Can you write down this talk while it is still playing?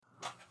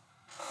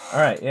All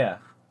right, yeah.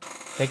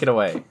 Take it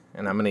away,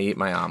 and I'm gonna eat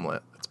my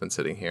omelet that's been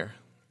sitting here.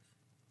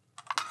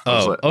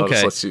 Oh,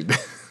 okay. Let's let you.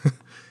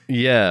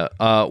 Yeah.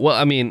 Well,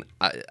 I mean,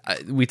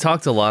 we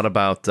talked a lot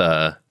about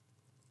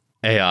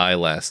AI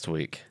last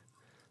week,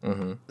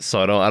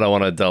 so I don't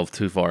want to delve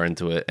too far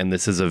into it. And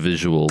this is a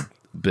visual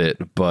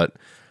bit, but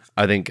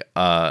I think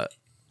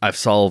I've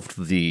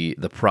solved the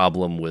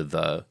problem with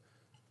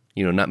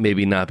not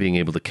being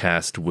able to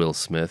cast Will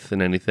Smith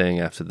in anything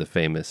after the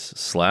famous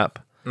slap.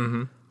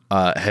 Mm-hmm.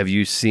 Have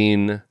you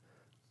seen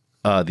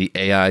the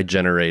AI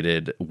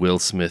generated Will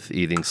Smith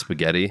eating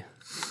spaghetti?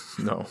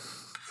 No.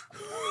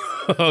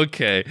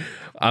 Okay,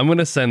 I'm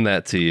gonna send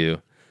that to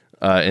you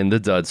in the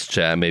Duds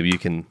chat. Maybe you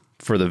can,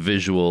 for the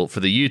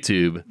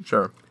YouTube.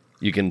 Sure.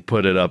 You can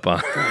put it up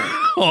on.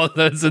 Oh,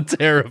 that's a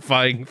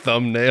terrifying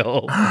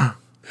thumbnail.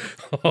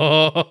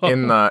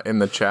 In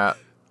the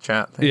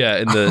chat thing.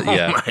 Yeah,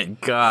 yeah. Oh my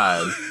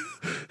god.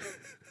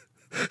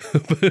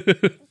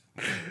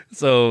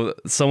 So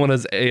someone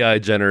has AI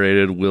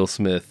generated Will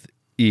Smith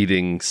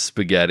eating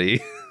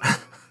spaghetti.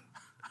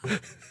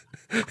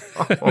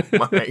 Oh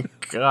my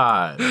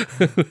god.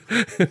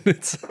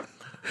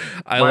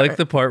 I like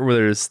the part where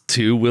there's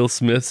two Will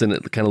Smiths and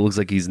it kind of looks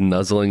like he's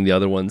nuzzling the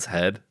other one's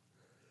head.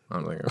 I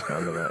don't think I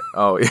found that.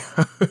 Oh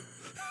yeah.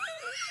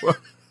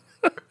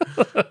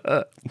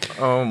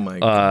 Oh my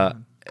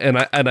god. And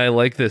I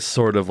like this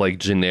sort of like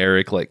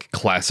generic, like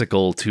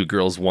classical 2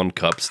 Girls 1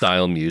 Cup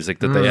style music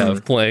that they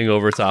have playing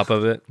over top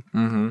of it.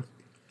 Mm-hmm.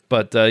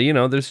 But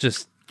there's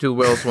just 2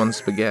 Wills, 1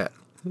 spaghetti.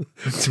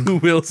 2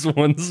 Wills,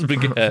 1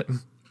 spaghetti.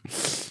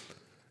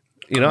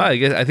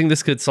 I think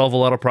this could solve a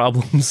lot of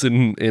problems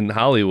in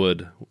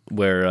Hollywood,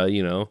 where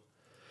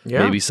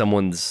maybe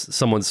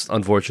someone's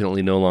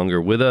unfortunately no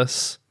longer with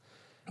us.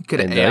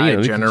 Could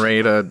AI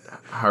generate a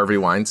Harvey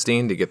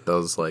Weinstein to get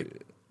those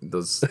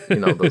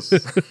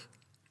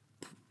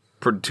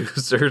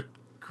producer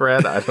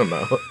cred? I don't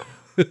know.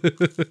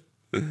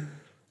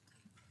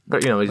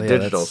 But he's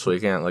digital, so he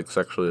can't like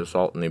sexually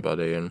assault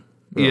anybody. And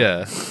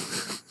yeah,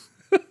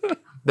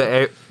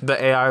 the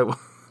AI.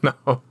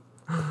 No,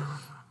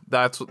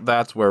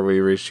 that's where we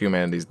reach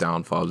humanity's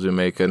downfall. We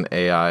make an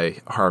AI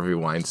Harvey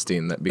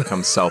Weinstein that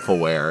becomes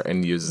self-aware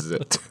and uses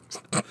it.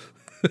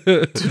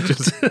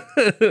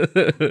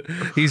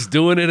 He's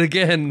doing it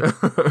again.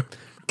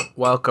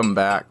 Welcome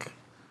back,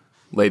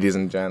 ladies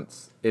and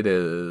gents. It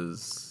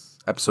is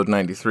episode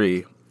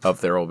 93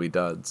 of There Will Be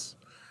Duds,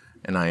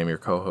 and I am your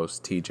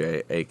co-host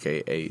TJ,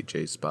 aka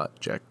J Spot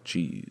Jack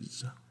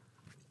Cheese,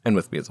 and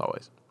with me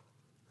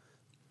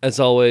as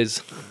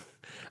always,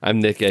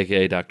 I'm Nick,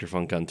 aka Dr.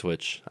 Funk on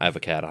Twitch. I have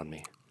a cat on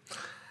me.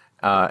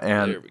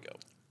 And there we go.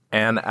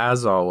 And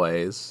as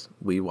always,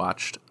 we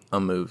watched a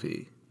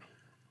movie.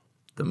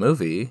 The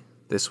movie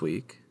this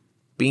week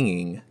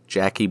being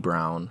Jackie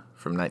Brown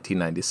from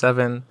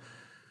 1997.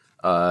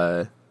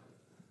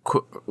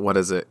 What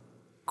is it?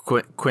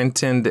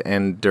 Quentin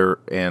and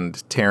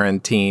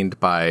Tarantined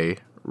by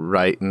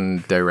Wright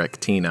and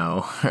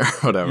Directino or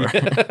whatever.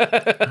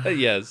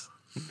 Yes.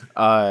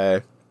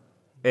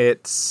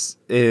 It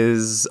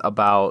is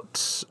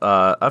about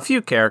a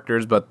few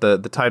characters, but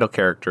the title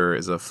character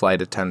is a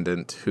flight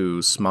attendant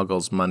who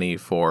smuggles money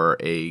for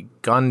a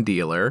gun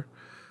dealer.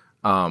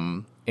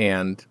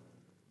 And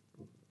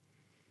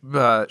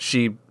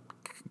she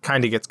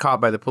kind of gets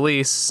caught by the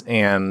police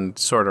and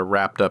sort of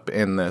wrapped up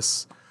in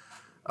this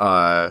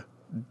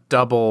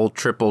double,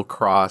 triple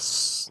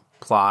cross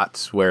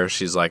plot where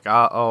she's like,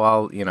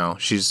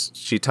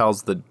 she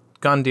tells the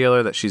gun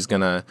dealer that she's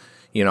gonna,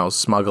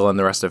 smuggle in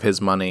the rest of his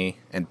money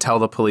and tell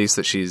the police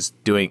that she's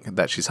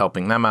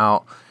helping them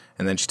out.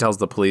 And then she tells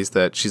the police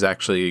that she's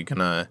actually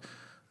gonna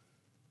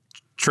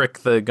trick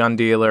the gun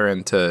dealer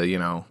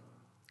into,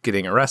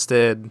 getting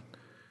arrested.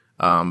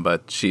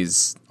 But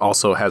she's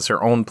also has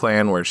her own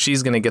plan where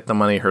she's going to get the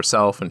money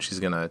herself and she's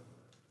going to,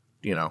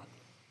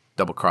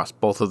 double cross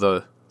both of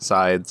the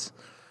sides.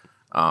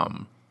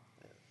 And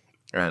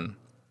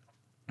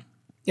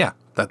yeah,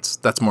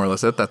 that's more or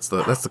less it. That's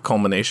the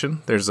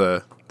culmination. There's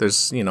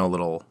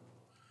little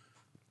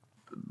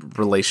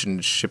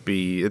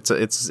relationshipy.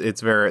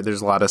 It's very,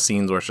 there's a lot of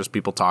scenes where it's just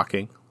people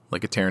talking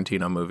like a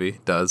Tarantino movie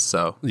does.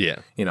 So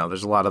yeah,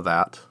 there's a lot of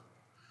that.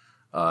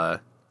 I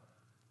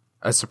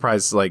was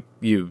surprised, like,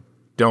 you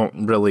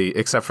don't really,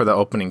 except for the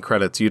opening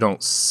credits, you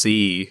don't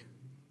see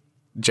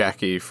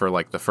Jackie for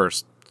like the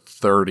first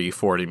 30,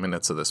 40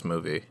 minutes of this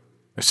movie.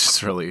 It's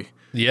just really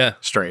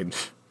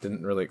strange.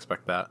 Didn't really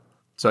expect that.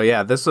 So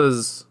yeah, this and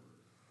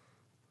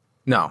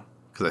I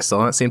still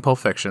haven't seen Pulp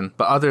Fiction,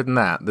 but other than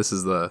that, this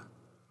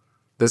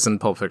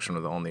and Pulp Fiction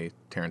are the only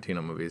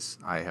Tarantino movies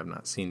I have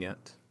not seen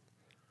yet.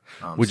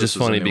 Which is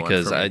funny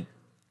because I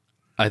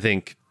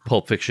think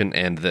Pulp Fiction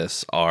and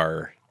this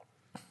are...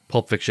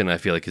 Pulp Fiction, I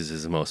feel like, is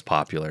his most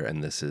popular,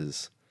 and this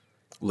is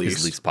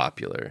his least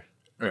popular.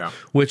 Yeah.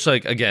 Which,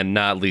 like, again,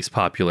 not least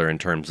popular in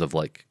terms of,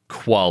 like,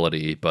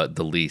 quality, but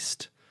the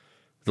least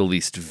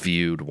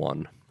viewed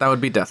one. That would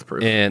be Death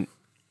Proof. And,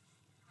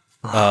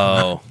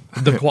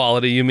 the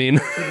quality, you mean?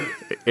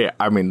 Yeah,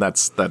 I mean,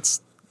 that's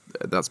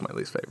that's my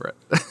least favorite.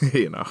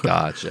 You know.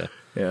 Gotcha.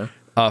 Yeah.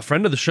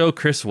 Friend of the show,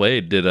 Chris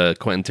Wade, did a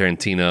Quentin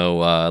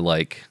Tarantino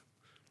like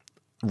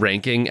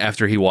ranking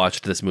after he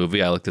watched this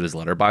movie. I looked at his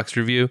Letterboxd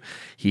review.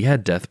 He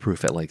had Death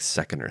Proof at like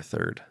second or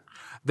third.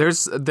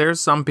 There's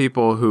some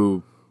people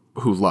who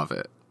love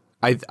it.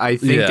 I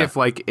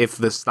think if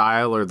the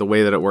style or the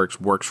way that it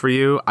works for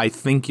you, I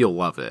think you'll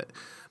love it.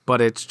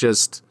 But it's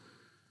just,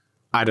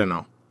 I don't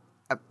know.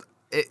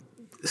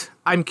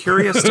 I'm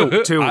curious to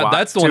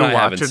that's the one I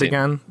haven't watch it seen.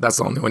 again. That's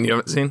the only one you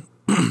haven't seen.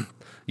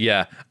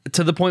 Yeah,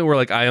 to the point where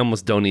like I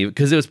almost don't even,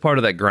 because it was part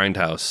of that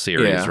Grindhouse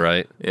series,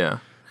 right? Yeah.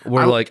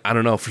 Where like I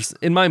don't know,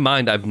 in my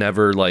mind I've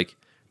never like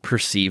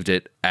perceived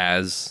it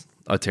as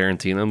a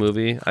Tarantino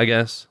movie, I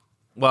guess.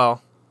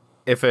 Well,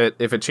 if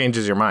it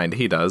changes your mind,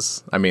 he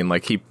does. I mean,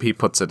 like he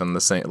puts it in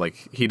the same,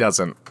 like he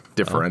doesn't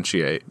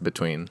differentiate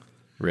between.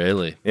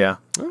 Really? Yeah.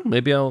 Well,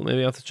 maybe I'll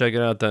have to check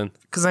it out then.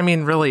 Because I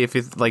mean, really, if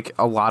you like,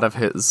 a lot of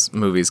his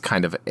movies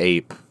kind of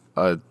ape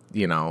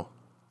you know,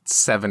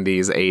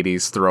 70s,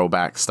 80s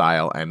throwback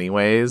style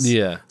anyways.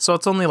 Yeah. So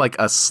it's only like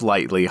a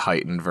slightly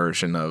heightened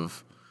version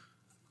of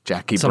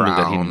Jackie Something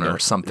that he Brown or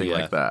knows. something Yeah.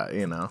 like that,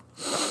 you know?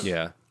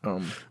 Yeah.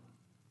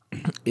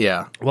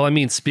 Yeah. Well, I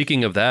mean,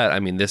 speaking of that, I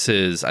mean, I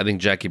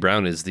think Jackie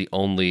Brown is the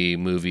only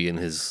movie in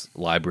his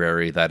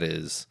library that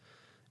is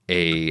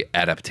a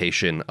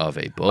adaptation of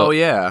a book. Oh,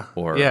 yeah.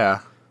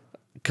 Yeah.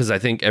 Because I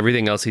think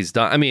everything else he's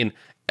done, I mean,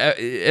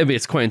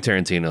 it's Quentin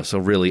Tarantino, so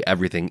really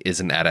everything is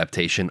an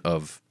adaptation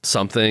of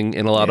something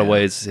in a lot of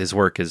ways. His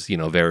work is, you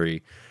know,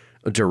 very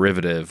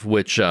derivative,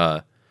 which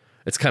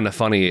it's kind of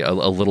funny, a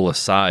little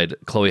aside,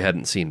 Chloe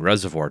hadn't seen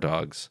Reservoir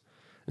Dogs,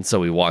 and so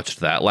we watched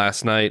that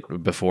last night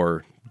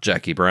before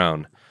Jackie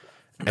Brown.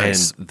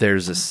 Nice. And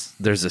there's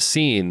a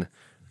scene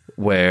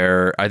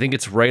where I think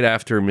it's right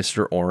after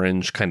Mr.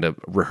 Orange kind of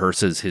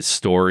rehearses his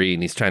story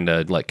and he's trying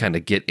to like kind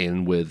of get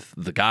in with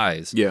the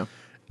guys. Yeah.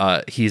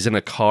 He's in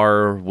a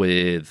car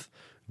with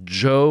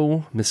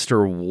Joe,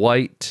 Mr.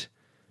 White,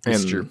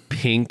 Mr.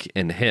 Pink,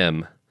 and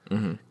him.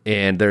 Mm-hmm.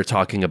 And they're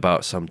talking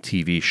about some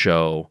TV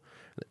show.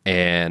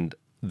 And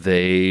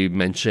they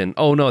mention,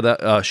 oh, no,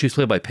 that she's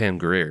played by Pam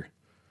Grier.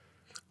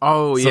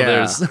 Oh, So yeah.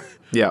 there's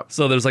Yeah.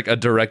 So there's like a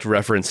direct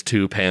reference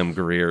to Pam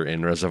Grier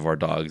in Reservoir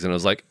Dogs. And I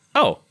was like,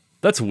 oh,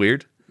 that's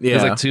weird. Yeah.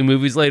 Because like 2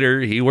 movies later,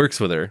 he works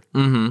with her.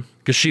 Mm-hmm.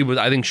 Because she was,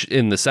 I think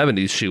in the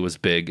 70s, she was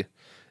big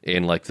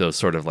in like those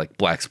sort of like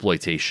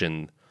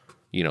blaxploitation,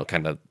 you know,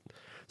 kind of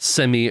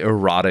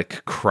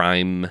semi-erotic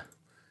crime,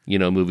 you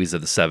know, movies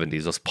of the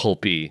 70s, those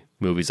pulpy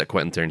movies that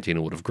Quentin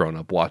Tarantino would have grown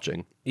up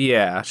watching.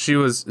 Yeah. She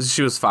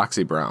was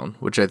Foxy Brown,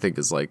 which I think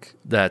is like,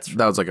 that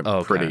was like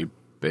a pretty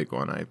big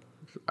one,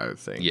 I would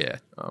think. Yeah.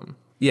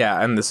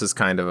 Yeah, and this is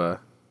kind of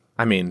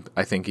I mean,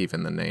 I think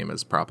even the name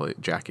is probably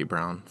Jackie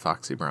Brown.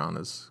 Foxy Brown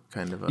is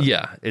kind of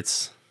Yeah,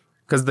 it's...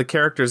 Because the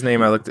character's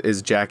name I looked at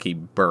is Jackie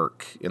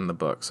Burke in the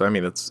book. So, I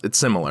mean, it's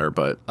similar,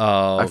 but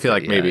I feel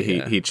like maybe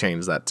he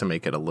changed that to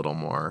make it a little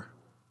more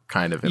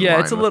kind of in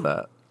line with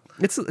that.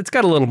 It's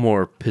got a little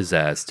more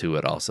pizzazz to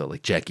it also,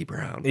 like Jackie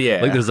Brown.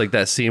 Yeah. Like there's like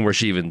that scene where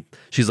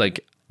she's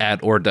like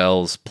at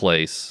Ordell's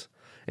place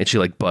and she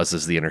like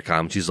buzzes the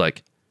intercom. She's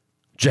like,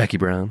 Jackie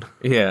Brown.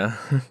 Yeah.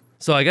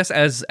 So I guess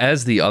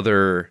as the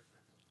other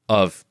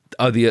of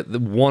the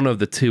one of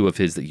the 2 of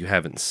his that you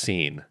haven't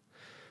seen,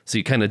 so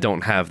you kind of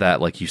don't have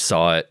that like you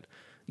saw it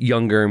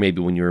younger,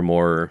 maybe when you were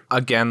more.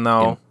 Again,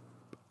 though,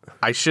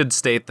 I should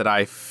state that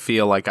I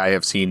feel like I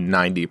have seen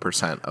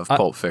 90% of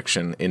Pulp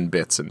Fiction in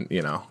bits and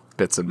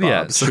bobs.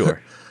 Yeah,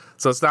 sure.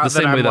 So it's not The that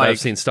same I'm way that like, I've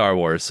seen Star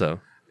Wars. So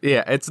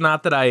yeah, it's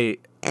not that I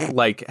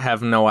like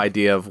have no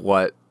idea of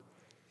what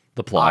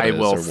the plot I is or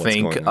will what's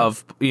think going on.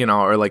 of,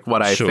 or like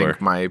what I Sure.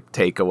 think my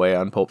takeaway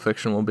on Pulp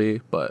Fiction will be.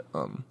 But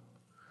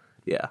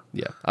yeah,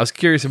 Yeah, I was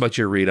curious about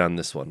your read on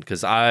this one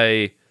because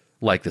I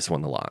like this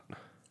one a lot.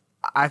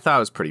 I thought it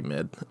was pretty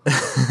mid.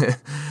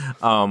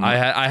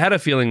 I had a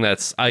feeling in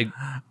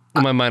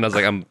my mind I was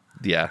like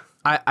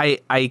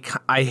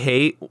I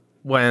hate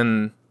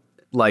when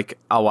like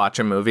I'll watch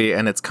a movie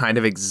and it's kind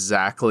of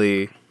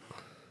exactly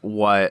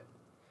what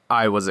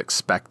I was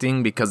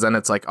expecting, because then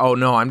it's like, oh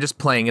no, I'm just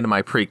playing into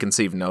my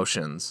preconceived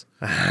notions.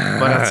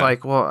 But it's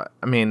like, well,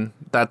 I mean,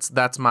 that's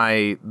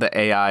the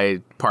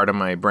AI part of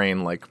my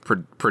brain like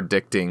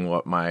predicting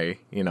what my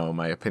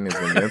my opinions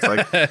are gonna be. It's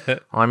like, well,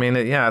 I mean,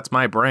 it's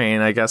my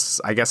brain. I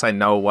guess I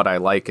know what I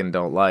like and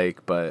don't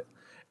like, but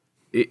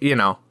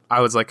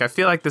I was like, I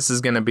feel like this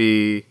is gonna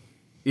be,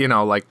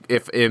 like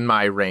if in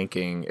my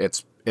ranking,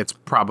 it's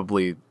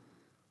probably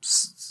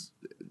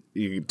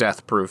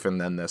Death Proof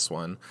and then this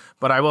one.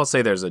 But I will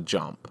say there's a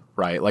jump,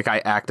 right? Like I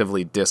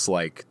actively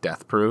dislike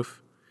Death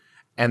Proof,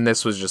 and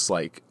this was just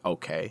like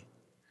okay.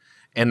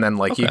 And then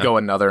like you go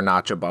another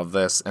notch above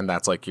this, and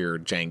that's like your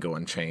Django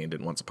Unchained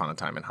and Once Upon a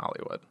Time in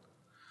Hollywood.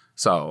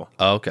 So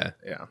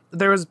yeah,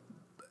 there was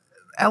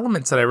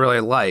elements that I really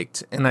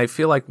liked, and I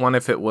feel like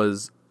if it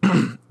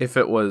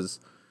was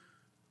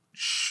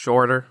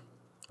shorter,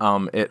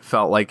 it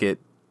felt like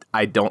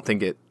I don't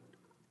think it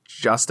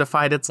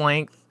justified its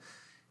length,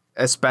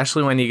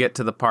 especially when you get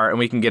to the part, and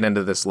we can get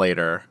into this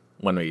later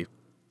when we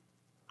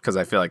because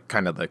I feel like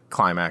kind of the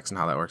climax and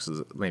how that works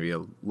is maybe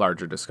a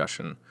larger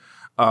discussion.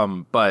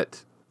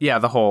 But yeah,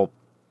 the whole,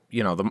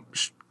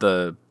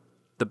 the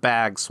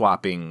bag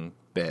swapping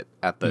bit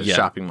at the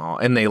shopping mall,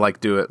 and they like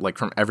do it like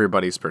from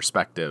everybody's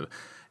perspective.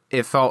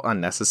 It felt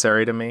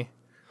unnecessary to me.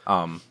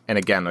 And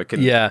again, I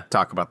can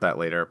talk about that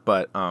later.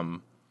 But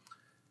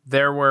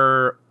there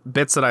were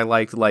bits that I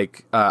liked.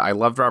 Like I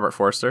loved Robert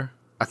Forster.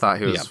 I thought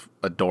he was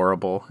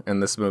adorable in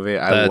this movie.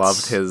 I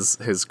loved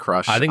his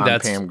crush on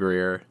Pam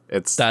Grier.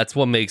 That's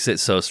what makes it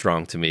so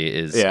strong to me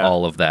is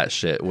all of that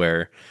shit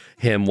where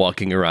him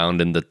walking around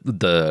in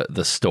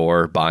the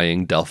store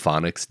buying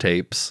Delphonics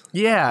tapes.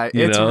 Yeah,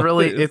 it's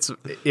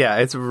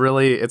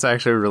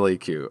actually really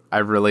cute. I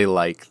really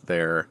like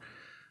their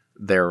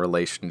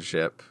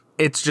relationship.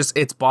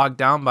 It's bogged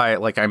down by,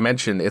 like I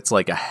mentioned, it's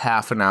like a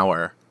half an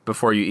hour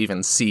before you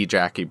even see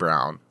Jackie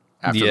Brown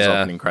after his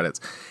opening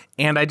credits.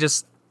 And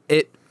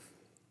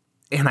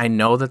and I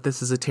know that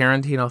this is a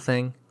Tarantino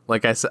thing.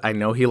 Like I said, I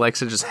know he likes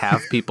to just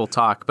have people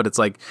talk, but it's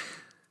like,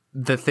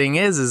 the thing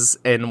is,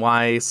 and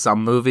why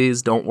some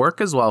movies don't work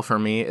as well for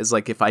me is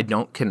like, if I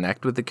don't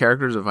connect with the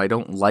characters, if I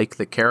don't like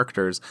the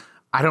characters,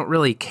 I don't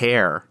really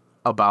care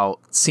about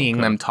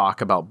seeing them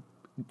talk about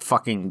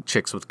fucking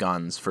chicks with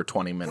guns for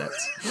 20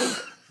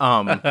 minutes.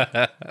 And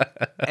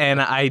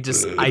I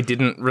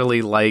didn't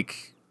really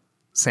like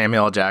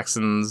Samuel L.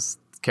 Jackson's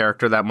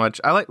character that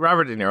much. I like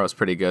Robert De Niro's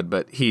pretty good,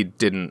 but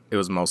it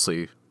was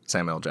mostly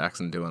Samuel L.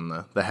 Jackson doing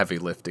the heavy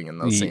lifting in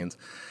those scenes.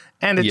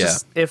 And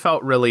it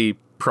felt really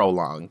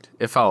prolonged.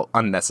 It felt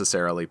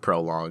unnecessarily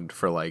prolonged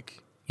for,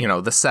 like,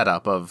 the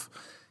setup of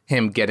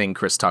him getting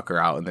Chris Tucker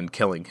out and then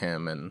killing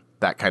him, and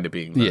that kind of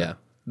being the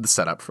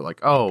setup for, like,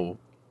 oh,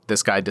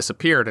 this guy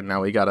disappeared and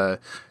now we gotta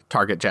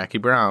target Jackie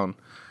Brown.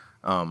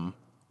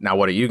 Now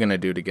what are you gonna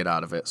do to get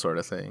out of it, sort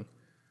of thing.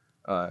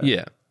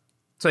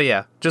 So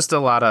yeah, just a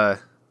lot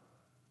of,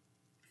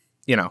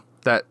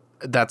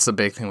 that's the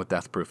big thing with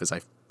Death Proof is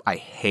I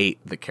hate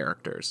the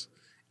characters,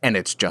 and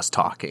it's just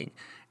talking.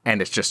 And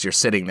it's just you're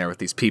sitting there with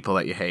these people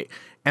that you hate.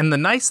 And the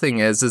nice thing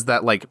is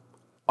that, like,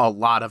 a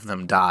lot of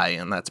them die,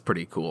 and that's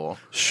pretty cool.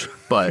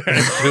 But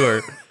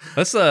sure,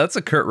 that's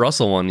a Kurt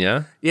Russell one,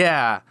 yeah.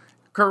 Yeah,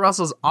 Kurt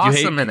Russell's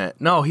awesome in it.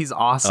 No, he's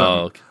awesome. Oh,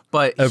 okay.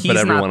 But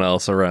everyone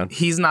else around,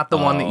 he's not the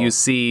one that you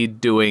see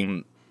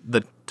doing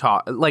the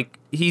talk. Like,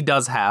 he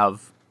does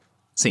have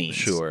scenes,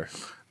 sure,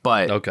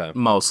 but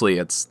mostly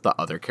it's the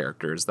other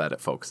characters that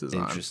it focuses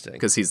on. Interesting,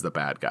 because he's the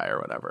bad guy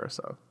or whatever.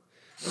 So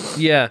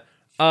yeah.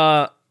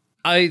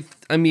 I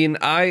mean,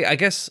 I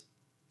guess,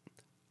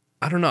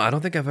 I don't know. I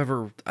don't think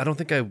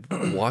I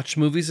watch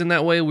movies in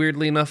that way,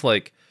 weirdly enough.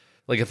 Like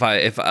if I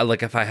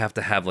have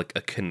to have like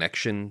a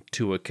connection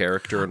to a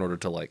character in order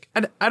to like,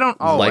 I don't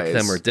always like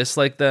them or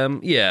dislike them.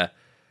 Yeah.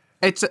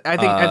 I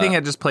think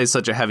it just plays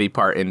such a heavy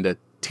part into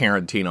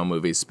Tarantino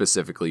movies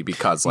specifically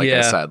because, like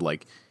I said,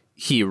 like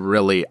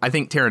I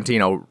think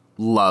Tarantino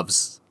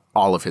loves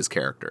all of his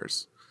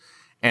characters.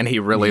 And he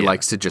really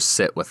likes to just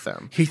sit with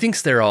them. He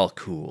thinks they're all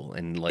cool,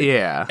 and like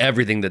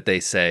everything that they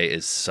say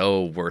is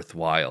so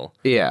worthwhile.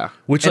 Yeah,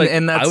 which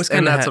that's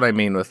what I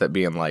mean with it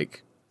being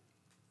like,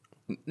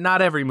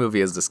 not every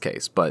movie is this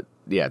case, but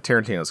yeah,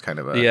 Tarantino's kind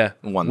of a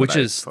one, which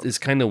is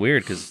kind of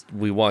weird because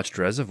we watched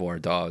Reservoir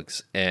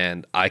Dogs,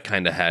 and I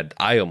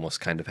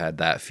almost kind of had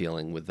that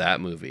feeling with that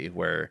movie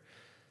where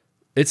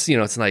it's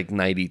it's like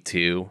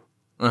 92.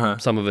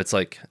 Some of it's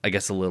like, I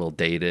guess, a little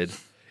dated.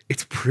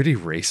 It's pretty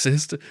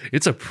racist.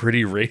 It's a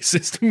pretty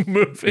racist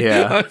movie.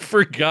 Yeah. I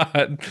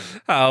forgot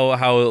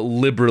how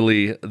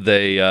liberally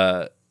they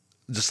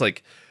just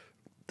like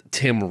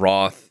Tim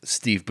Roth,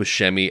 Steve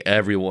Buscemi,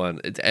 everyone.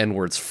 It's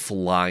N-words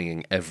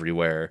flying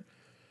everywhere.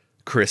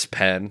 Chris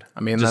Penn. I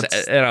mean,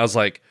 and I was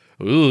like,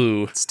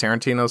 ooh. It's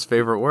Tarantino's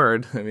favorite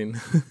word. I mean,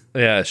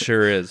 yeah, it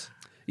sure is.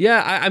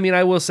 Yeah, I mean,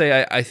 I will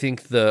say I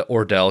think the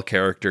Ordell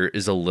character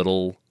is a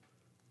little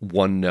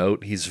one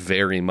note. He's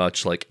very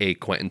much like a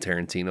Quentin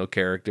Tarantino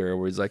character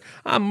where he's like,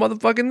 I'm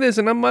motherfucking this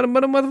and I'm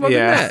motherfucking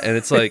that. And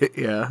it's like,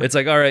 it's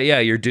like, all right, yeah,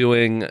 you're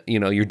doing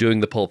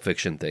the Pulp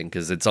Fiction thing.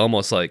 Cause it's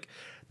almost like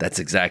that's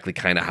exactly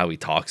kind of how he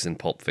talks in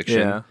Pulp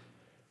Fiction. Yeah.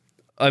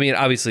 I mean,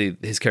 obviously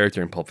his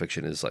character in Pulp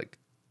Fiction is like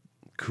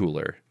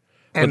cooler.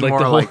 And like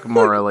more like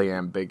morally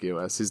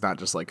ambiguous. He's not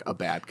just like a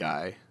bad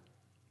guy.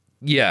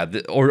 Yeah.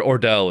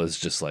 Ordell is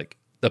just like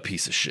a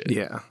piece of shit.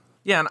 Yeah.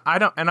 Yeah, and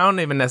I don't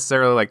even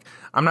necessarily like.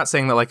 I'm not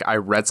saying that like I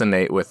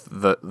resonate with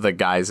the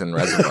guys in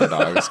Reservoir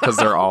Dogs because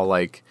they're all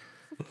like,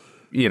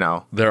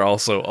 they're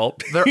also all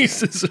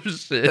pieces of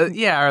shit.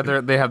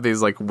 Or they have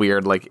these like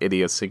weird like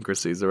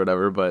idiosyncrasies or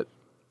whatever. But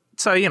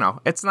so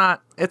it's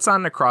not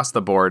an across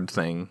the board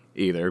thing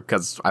either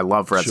because I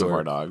love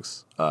Reservoir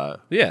Dogs. But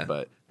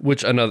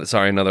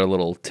another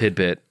little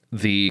tidbit: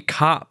 the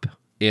cop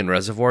in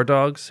Reservoir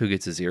Dogs who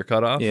gets his ear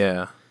cut off.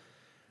 Yeah,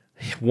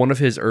 one of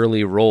his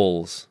early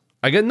roles.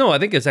 I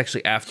think it's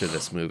actually after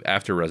this movie,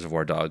 after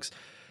Reservoir Dogs,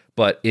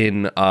 but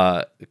in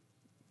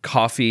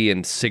Coffee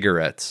and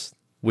Cigarettes,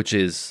 which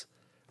is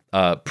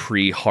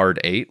pre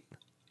Hard 8.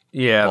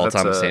 Yeah, Paul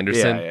Thomas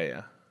Anderson.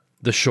 Yeah.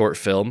 the short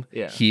film,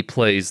 Yeah. he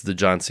plays the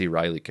John C.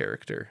 Reilly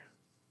character,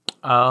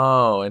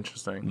 Oh,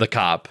 interesting. the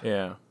cop.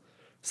 Yeah.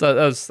 So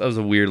that was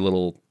a weird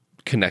little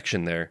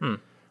connection there.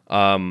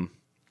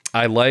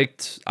 I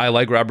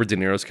like Robert De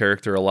Niro's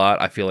character a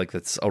lot. I feel like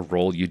that's a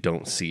role you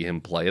don't see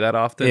him play that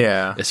often.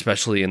 Yeah.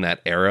 Especially in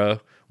that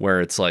era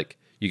where it's like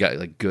you got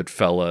like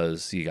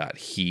Goodfellas, you got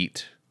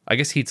Heat. I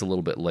guess Heat's a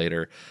little bit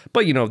later.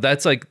 But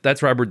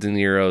that's Robert De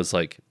Niro's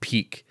like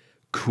peak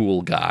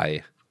cool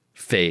guy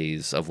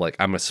phase of like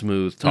I'm a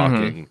smooth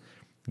talking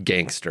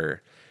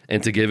gangster.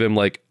 And to give him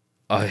like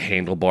a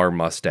handlebar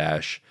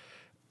mustache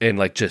and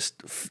like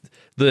just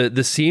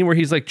the scene where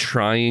he's like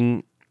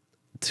trying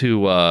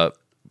to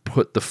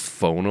put the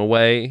phone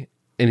away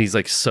and he's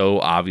like so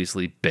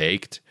obviously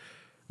baked,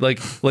 like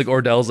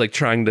Ordell's like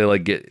trying to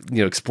like get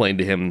explain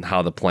to him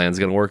how the plan's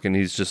gonna work, and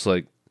he's just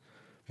like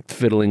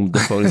fiddling with the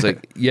phone. He's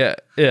like yeah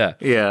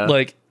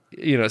like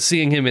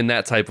seeing him in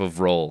that type of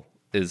role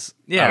is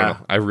I don't know,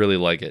 I really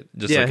like it.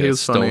 Just like a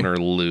stoner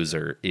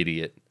loser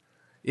idiot.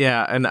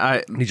 Yeah, and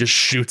he just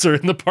shoots her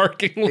in the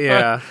parking lot.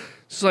 Yeah,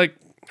 it's like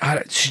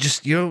she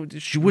just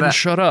she wouldn't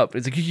shut up.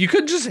 It's like you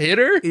couldn't just hit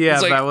her. Yeah,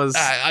 it's like, that was.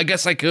 I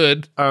guess I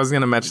could. I was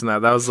gonna mention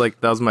that. That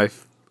was my.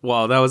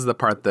 Well, that was the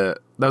part that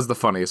was the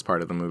funniest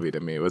part of the movie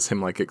to me. It was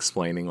him like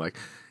explaining like,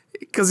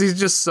 because he's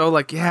just so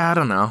like, yeah, I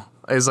don't know.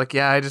 He's like,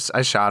 yeah,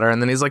 I shot her, and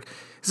then he's like,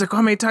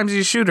 how many times did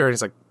you shoot her? And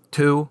he's like,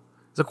 2.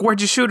 He's like, where'd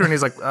you shoot her? And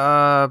he's like,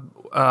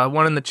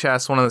 one in the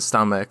chest, one in the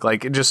stomach.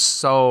 Like,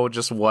 just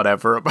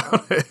whatever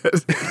about it.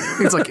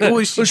 He's like, oh,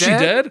 is she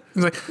dead?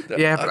 He's like,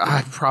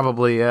 yeah,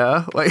 probably,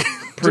 yeah. Like,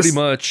 pretty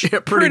much. Yeah,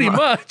 pretty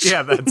much.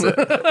 Yeah, that's it.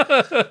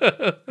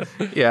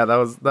 Yeah,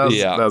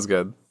 that was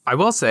good. I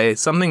will say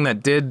something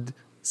that did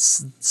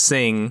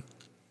sing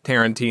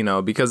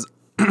Tarantino, because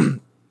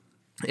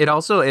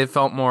it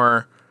felt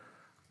more,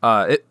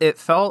 it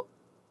felt,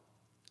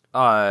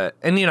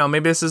 and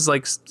maybe this is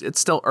like,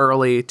 it's still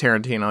early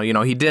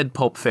Tarantino, he did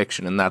Pulp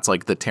Fiction and that's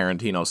like the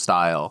Tarantino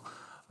style,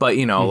 but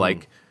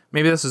like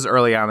maybe this is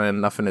early on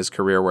enough in his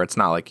career where it's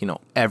not like,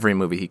 every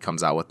movie he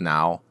comes out with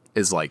now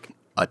is like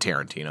a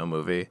Tarantino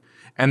movie.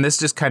 And this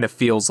just kind of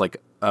feels like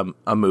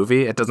a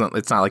movie. It's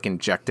not like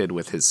injected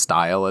with his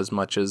style as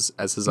much as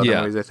his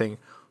other movies, I think.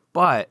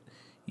 But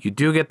you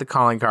do get the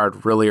calling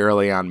card really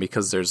early on,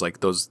 because there's like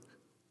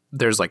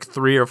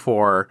 3 or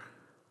 4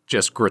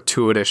 just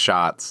gratuitous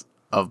shots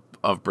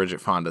of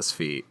Bridget Fonda's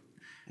feet.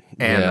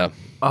 And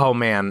oh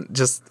man,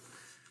 just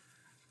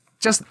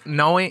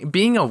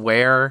being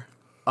aware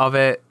of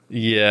it,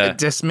 it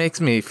just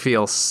makes me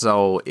feel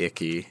so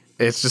icky.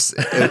 It's just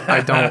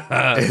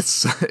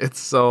it's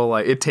so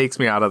like, it takes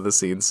me out of the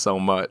scene so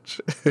much.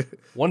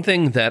 One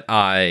thing that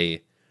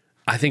I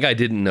think I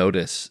didn't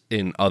notice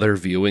in other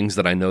viewings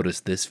that I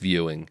noticed this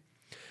viewing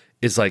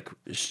is like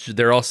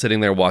they're all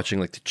sitting there watching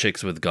like the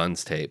Chicks with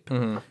Guns tape,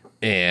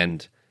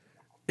 and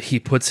he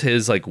puts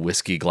his like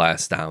whiskey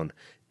glass down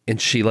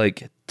and she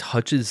like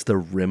touches the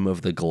rim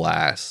of the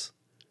glass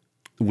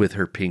with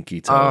her pinky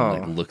toe and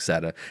like looks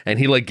at it, and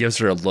he like gives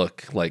her a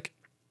look like,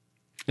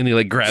 and he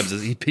like grabs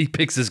he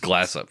picks his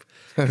glass up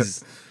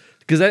because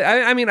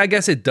I mean I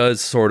guess it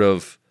does sort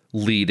of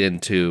lead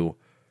into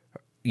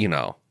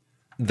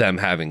them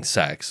having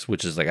sex,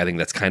 which is like, I think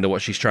that's kind of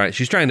what she's trying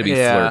to be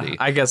flirty,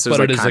 I guess,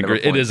 but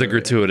it is a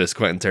gratuitous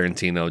Quentin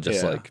Tarantino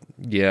just like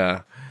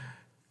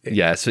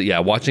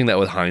so watching that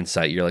with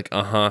hindsight, you're like,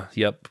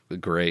 yep,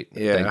 great,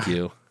 thank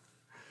you.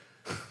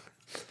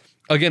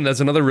 Again, that's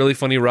another really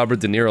funny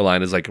Robert De Niro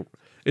line, is like,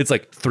 it's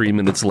like 3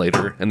 minutes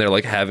later and they're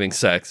like having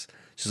sex.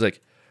 She's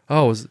like,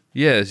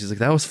 she's like,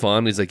 that was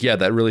fun. He's like, yeah,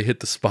 that really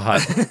hit the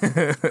spot.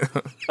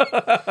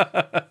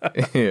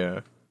 Yeah,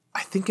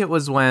 I think it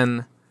was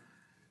when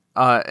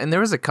and there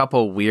was a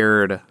couple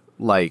weird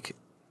like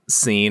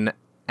scene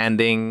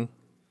ending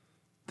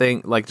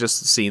thing, like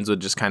just scenes would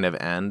just kind of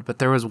end, but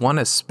there was one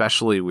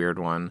especially weird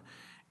one,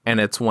 and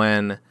it's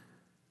when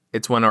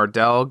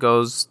Ordell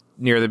goes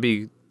near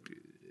the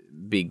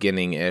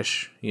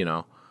beginning-ish,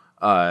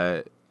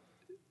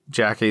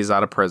 Jackie's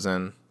out of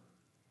prison,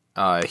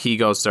 he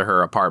goes to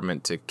her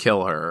apartment to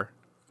kill her,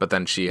 but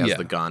then she has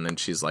the gun and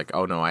she's like,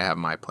 oh no, I have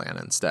my plan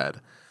instead.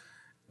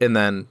 And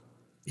then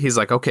he's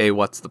like, okay,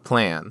 what's the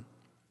plan?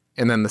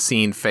 And then the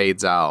scene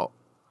fades out,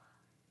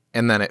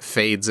 and then it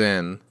fades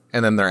in,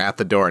 and then they're at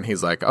the door, and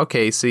he's like,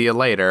 okay, see you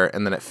later.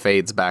 And then it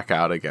fades back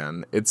out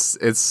again. It's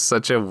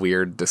such a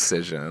weird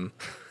decision.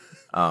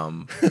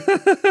 And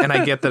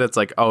I get that it's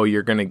like, oh,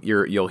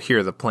 you'll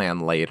hear the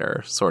plan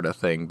later sort of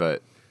thing,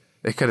 but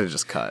they could have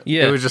just cut.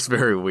 Yeah. It was just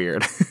very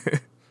weird.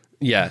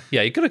 Yeah.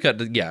 You could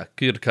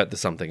have cut to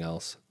something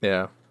else.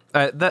 Yeah.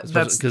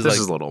 This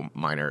is a little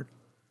minor,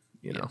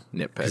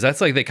 nitpick. Because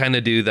that's like, they kind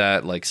of do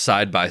that like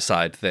side by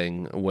side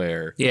thing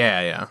where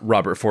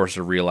Robert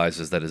Forster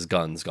realizes that his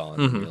gun's gone.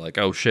 And you're like,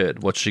 oh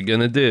shit, what's she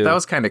gonna do? That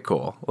was kind of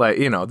cool. Like,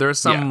 there's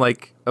some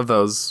like of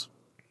those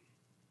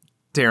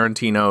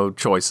Tarantino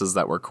choices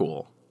that were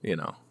cool.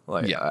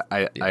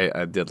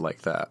 I did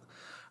like that.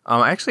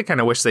 I actually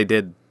kind of wish they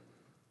did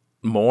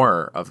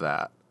more of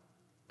that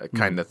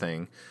kind of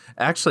thing.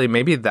 Actually,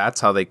 maybe that's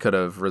how they could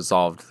have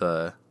resolved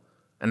the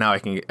and now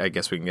I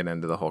guess we can get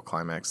into the whole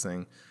climax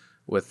thing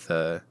with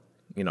the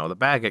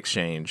bag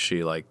exchange.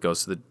 She like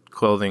goes to the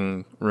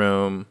clothing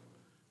room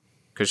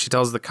because she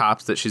tells the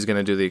cops that she's going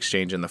to do the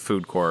exchange in the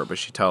food court, but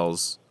she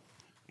tells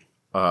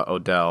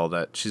Odell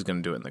that she's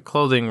going to do it in the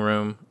clothing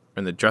room,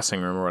 in the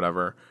dressing room or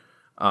whatever.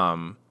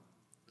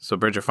 So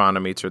Bridget Fonda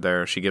meets her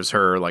there. She gives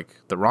her like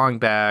the wrong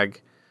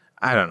bag.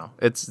 I don't know.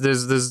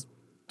 There's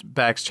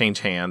bags change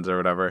hands or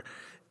whatever.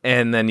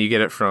 And then you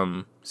get it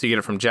from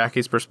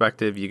Jackie's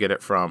perspective, you get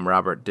it from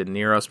Robert De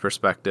Niro's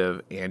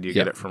perspective, and you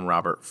get it from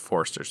Robert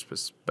Forster's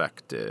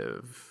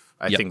perspective.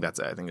 I think that's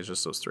it. I think it's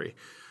just those three.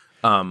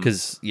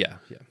 Because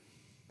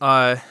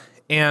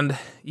and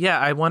yeah,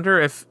 I wonder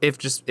if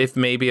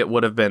maybe it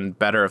would have been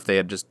better if they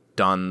had just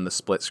done the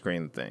split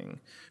screen thing,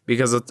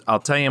 because I'll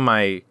tell you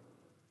my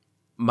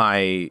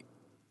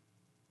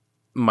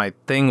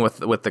thing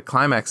with the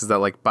climax is that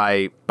like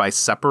by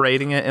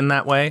separating it in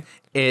that way,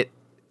 it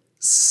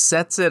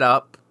sets it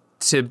up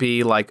to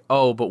be like,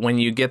 oh, but when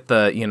you get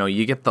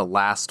the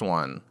last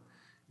one,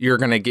 you're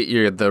gonna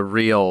get the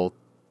real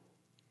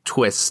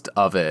twist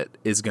of it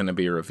is gonna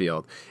be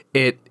revealed.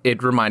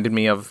 It reminded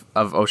me of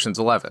Ocean's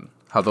 11,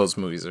 how those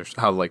movies are,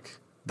 how like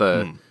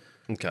the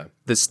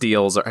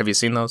steals are. Have you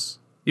seen those?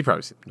 You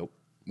probably seen. Nope.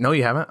 No,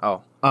 you haven't.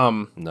 Oh,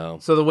 no.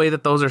 So the way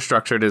that those are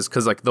structured is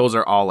because like those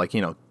are all like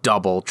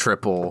double,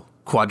 triple,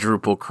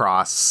 quadruple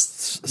cross,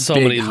 so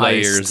many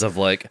layers of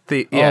like,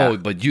 oh,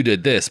 but you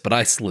did this, but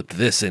I slipped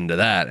this into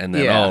that, and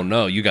then oh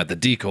no, you got the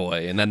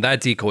decoy, and then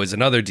that decoy is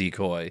another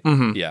decoy.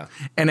 Mm-hmm. Yeah,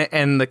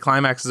 and the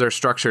climaxes are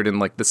structured in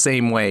like the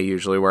same way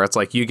usually, where it's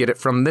like you get it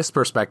from this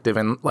perspective,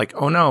 and like,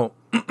 oh no,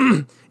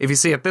 if you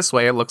see it this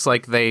way, it looks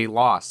like they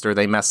lost or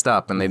they messed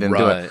up and they didn't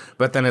do it.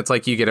 But then it's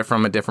like you get it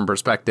from a different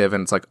perspective,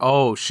 and it's like,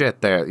 oh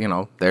shit,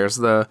 there's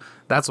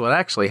that's what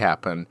actually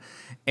happened.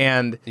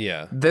 And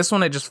this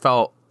one, it just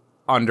felt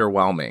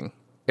underwhelming.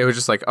 It was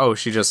just like, oh,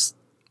 she just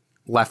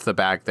left the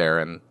bag there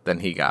and then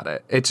he got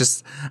it. It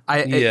just,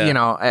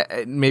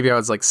 maybe I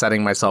was like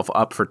setting myself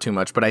up for too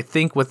much, but I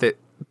think with it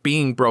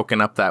being broken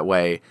up that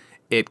way,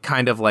 it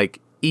kind of like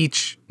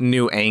each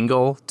new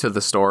angle to the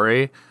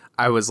story,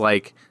 I was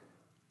like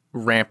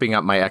ramping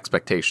up my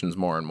expectations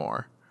more and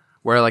more.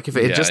 Where like if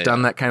it had just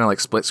done that kind of like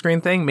split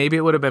screen thing, maybe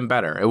it would have been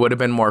better. It would have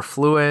been more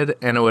fluid,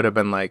 and it would have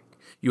been like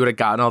you would have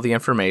gotten all the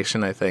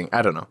information, I think.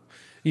 I don't know.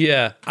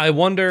 Yeah, I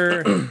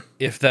wonder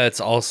if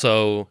that's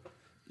also,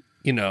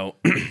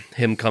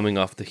 him coming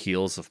off the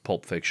heels of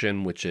Pulp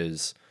Fiction, which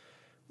is,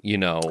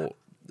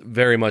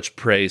 very much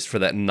praised for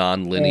that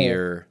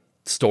non-linear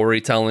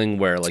storytelling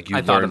where like you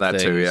learn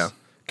things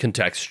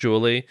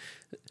contextually.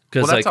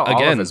 Because that's like how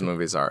all again, of his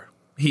movies are.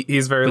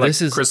 He's very like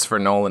Christopher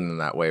Nolan in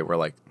that way, where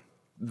like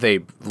they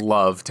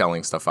love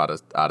telling stuff out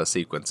of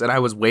sequence. And I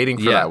was waiting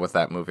for that with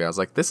that movie. I was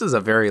like, this is a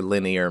very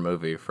linear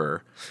movie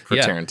for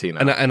Tarantino.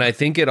 And I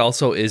think it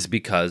also is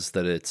because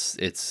that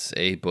it's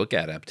a book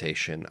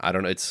adaptation. I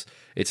don't know.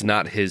 It's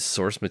not his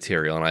source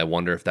material, and I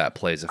wonder if that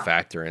plays a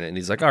factor in it. And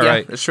he's like, all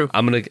right, it's true.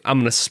 I'm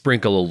gonna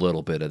sprinkle a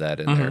little bit of that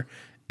in there.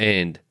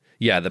 And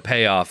yeah, the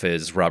payoff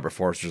is Robert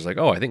Forster's like,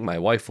 oh, I think my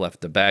wife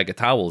left a bag of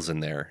towels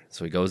in there.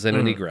 So he goes in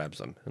and he grabs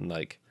them, and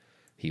like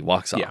he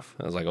walks off.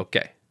 I was like,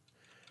 okay.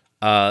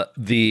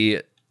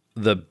 The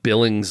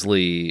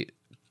Billingsley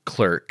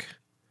clerk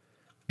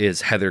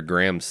is Heather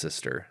Graham's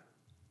sister.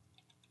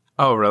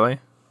 Oh, really?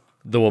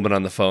 The woman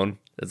on the phone.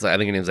 It's like, I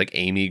think her name's like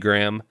Amy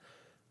Graham.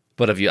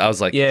 But I was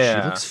like, she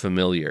looks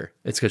familiar.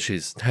 It's because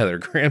she's Heather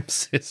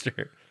Graham's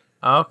sister.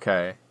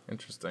 Okay,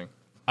 interesting.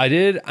 I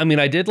did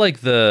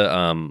like the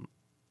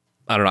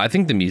I don't know. I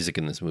think the music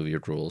in this movie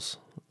rules.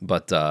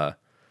 But one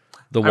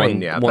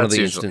of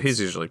the instances, he's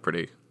usually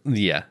pretty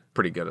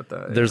good at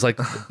that. There's like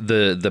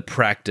the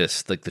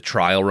practice, like the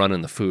trial run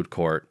in the food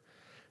court,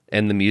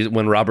 and the music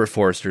when Robert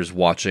Forster's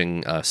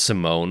watching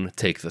Simone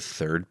take the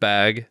third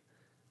bag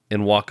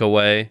and walk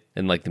away,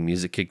 and like the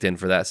music kicked in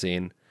for that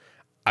scene.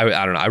 I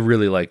don't know. I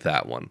really like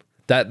that one.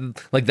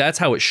 That's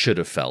how it should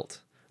have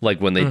felt.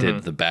 Like when they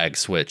did the bag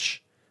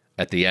switch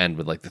at the end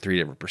with like the three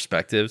different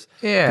perspectives.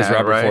 Yeah,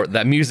 because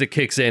that music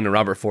kicks in, and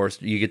Robert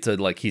Forster, you get to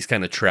like he's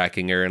kind of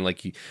tracking her, and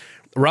like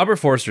Robert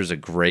Forster's a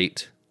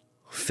great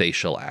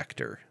facial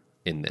actor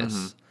in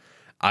this.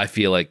 I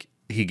feel like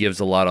he gives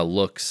a lot of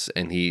looks,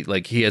 and he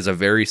gives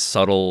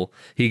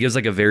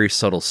like a very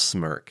subtle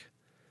smirk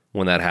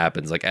when that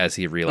happens, like as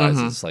he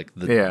realizes like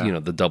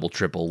the double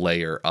triple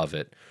layer of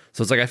it.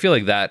 So it's like I feel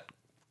like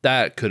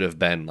that could have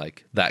been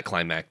like that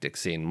climactic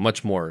scene,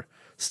 much more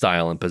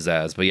style and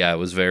pizzazz. But yeah, it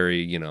was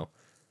very,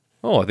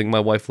 I think my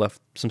wife left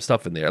some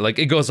stuff in there. Like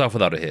it goes off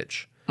without a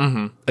hitch.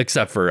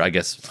 Except for I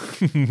guess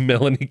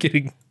Melanie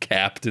getting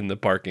capped in the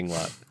parking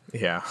lot.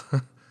 Yeah.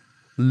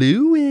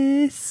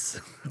 Lewis,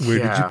 where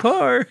did you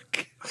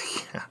park?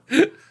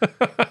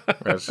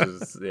 That's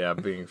just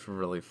being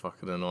really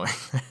fucking annoying.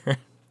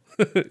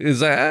 Is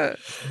that?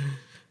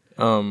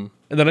 And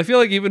then I feel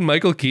like even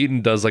Michael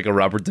Keaton does like a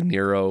Robert De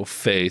Niro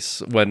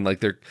face when like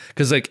they're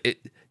because like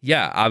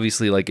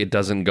obviously like it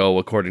doesn't go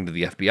according to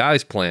the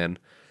FBI's plan,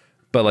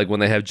 But like when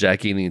they have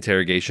Jackie in the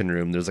interrogation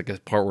room, there's like a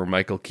part where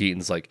Michael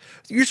Keaton's like,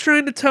 "You're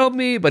trying to tell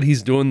me," but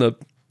he's doing the.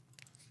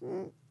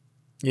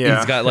 Yeah.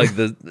 He's got like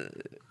the.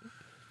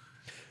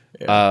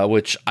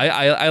 Which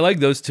I like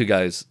those two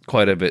guys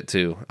quite a bit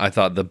too. I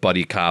thought the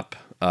buddy cop,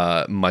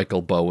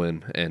 Michael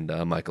Bowen and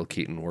Michael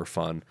Keaton were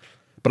fun,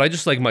 but I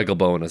just like Michael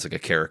Bowen as like a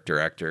character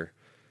actor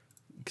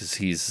because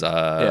he's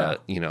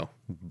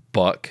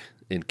Buck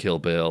in Kill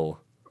Bill.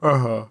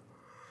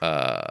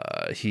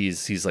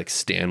 He's like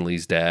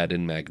Stanley's dad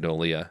in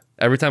Magnolia.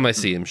 Every time I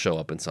see him show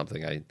up in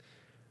something,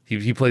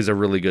 he plays a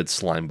really good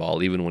slime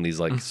ball, even when he's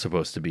like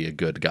supposed to be a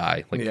good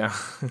guy. Like, yeah.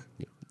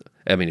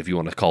 I mean, if you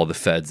want to call the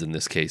feds in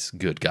this case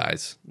good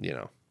guys,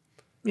 Yeah.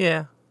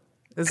 Yeah.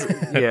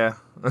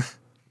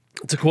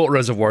 To quote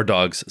Reservoir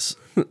Dogs,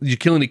 "You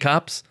kill any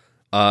cops?"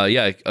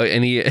 Yeah.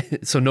 Any?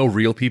 So no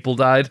real people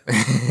died.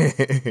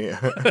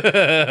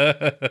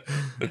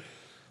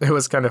 It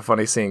was kind of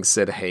funny seeing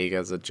Sid Haig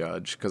as a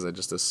judge because I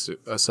just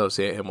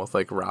associate him with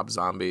like Rob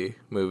Zombie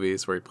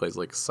movies where he plays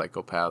like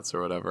psychopaths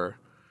or whatever.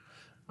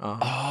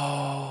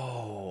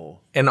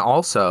 And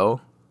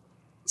also,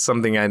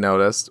 something I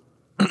noticed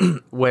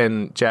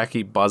when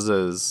Jackie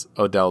buzzes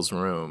Odell's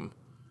room,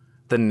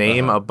 the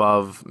name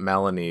above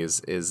Melanie's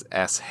is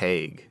S.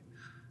 Haig.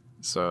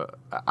 So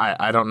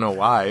I don't know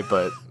why,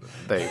 but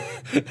they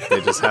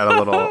just had a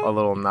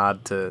little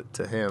nod to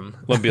him.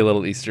 Would be a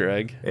little Easter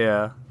egg.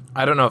 Yeah.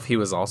 I don't know if he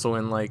was also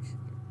in like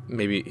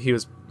maybe he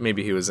was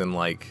in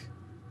like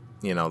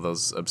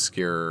those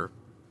obscure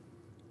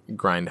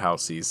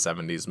grindhousey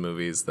 70s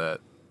movies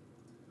that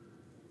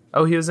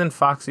he was in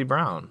Foxy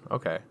Brown.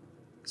 Okay.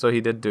 So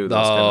he did do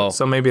those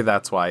so maybe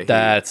that's why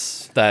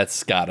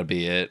that's gotta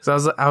be it. So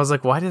I was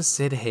like, why does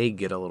Sid Haig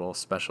get a little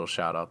special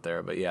shout out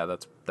there? But yeah,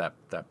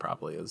 that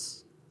probably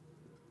is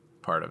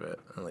part of it,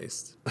 at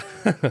least.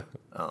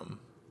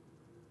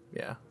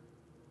 Yeah.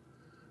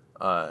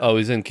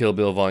 He's in Kill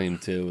Bill Volume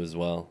 2 as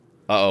well.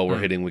 We're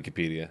hitting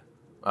Wikipedia.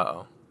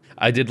 Uh-oh.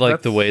 I did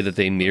like the way that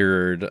they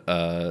mirrored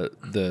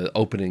the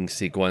opening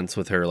sequence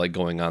with her like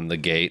going on the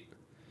gate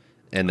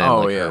and then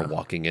her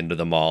walking into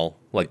the mall,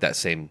 like that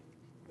same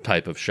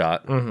type of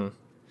shot. Mm-hmm.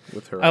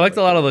 With her, I liked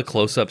a lot of the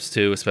close-ups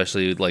too,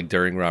 especially like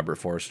during Robert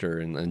Forster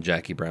and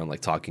Jackie Brown like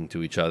talking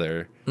to each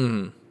other.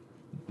 Mm-hmm.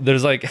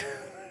 There's like,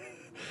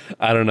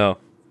 I don't know.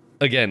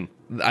 Again,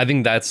 I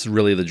think that's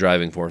really the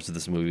driving force of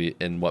this movie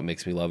and what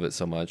makes me love it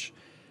so much.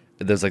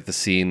 There's like the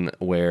scene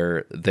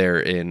where they're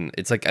in,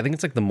 I think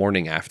it's like the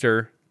morning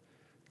after,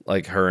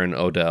 like her and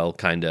Odell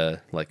kind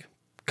of like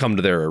come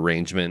to their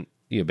arrangement.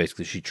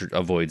 Basically she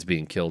avoids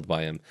being killed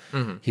by him.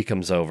 Mm-hmm. He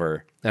comes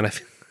over and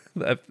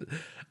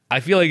I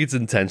feel like it's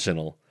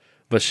intentional,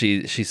 but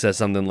she says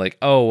something like,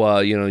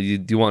 do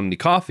you want any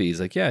coffee?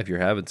 He's like, yeah, if you're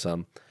having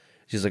some.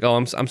 She's like, oh,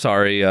 I'm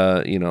sorry.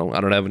 I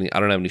don't have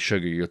any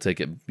sugar. You'll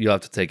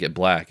have to take it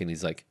black. And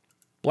he's like,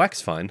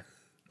 black's fine.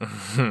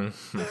 And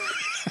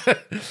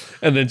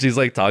then she's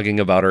like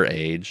talking about her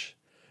age.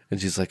 And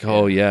she's like,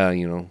 oh yeah,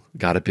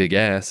 got a big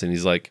ass. And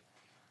he's like,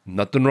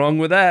 nothing wrong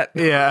with that.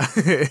 Yeah.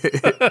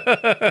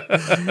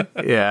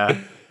 Yeah.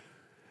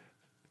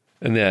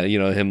 And yeah,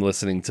 him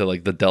listening to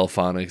like the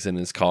Delphonics in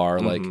his car,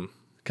 like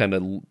kind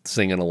of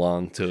singing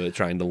along to it,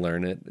 trying to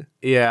learn it.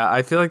 Yeah.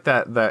 I feel like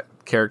that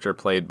character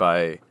played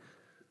by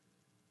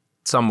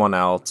someone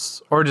else,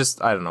 or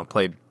just I don't know,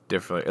 played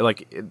differently.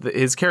 Like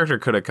his character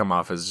could have come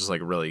off as just like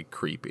really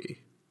creepy,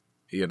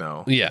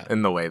 Yeah,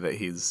 in the way that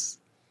he's.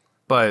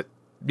 But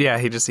yeah,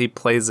 he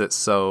plays it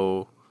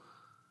so,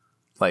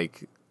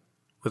 like,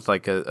 with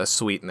like a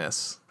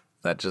sweetness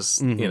that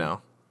just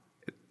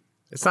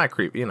it's not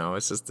creepy.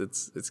 It's just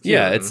it's cute.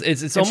 Yeah,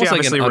 it's almost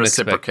like an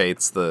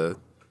reciprocates the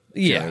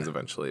feelings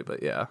eventually,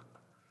 but yeah,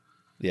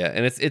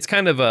 and it's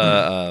kind of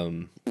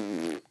a.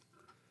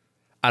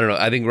 I don't know.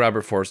 I think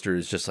Robert Forster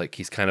is just like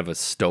he's kind of a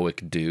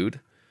stoic dude,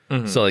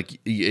 so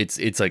like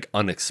it's like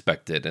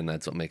unexpected, and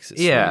that's what makes it.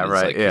 Yeah, sweet.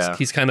 right. Like,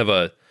 he kind of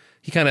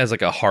has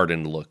like a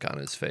hardened look on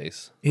his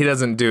face. He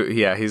doesn't do.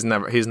 Yeah, he's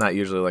not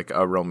usually like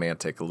a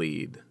romantic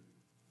lead.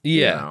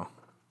 Yeah,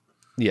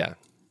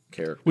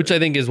 character, which I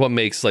think is what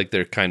makes like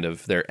their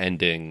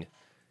ending,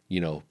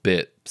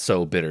 bit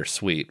so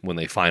bittersweet when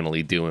they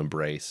finally do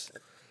embrace.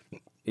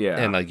 Yeah,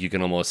 and like you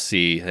can almost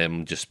see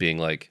him just being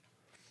like.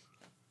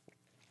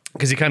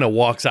 Because he kind of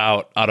walks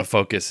out of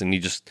focus, and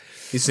you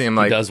see him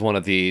like he does one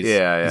of these.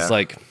 Yeah.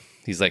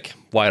 He's like,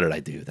 why did I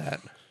do that?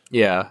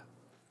 Yeah.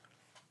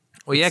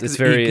 Well, yeah, it's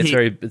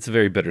a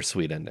very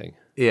bittersweet ending.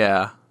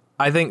 Yeah,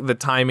 I think the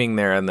timing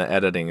there and the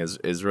editing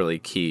is really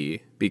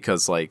key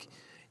because like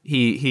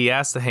he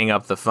has to hang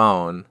up the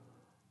phone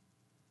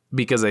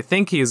because I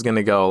think he's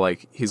gonna go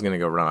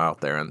run out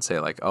there and say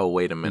like, oh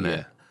wait a minute.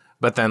 Yeah.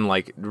 But then,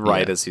 like,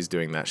 as he's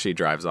doing that, she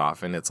drives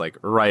off. And it's, like,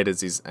 right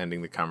as he's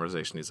ending the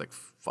conversation, he's like,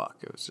 fuck,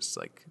 it was just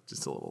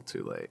a little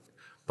too late.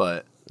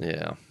 But,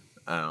 yeah.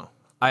 I don't know.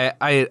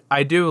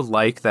 I do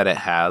like that it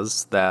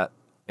has that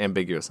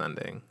ambiguous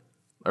ending.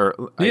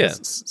 Or, I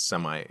guess,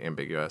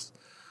 semi-ambiguous.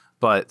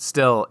 But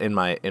still, in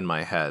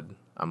my head,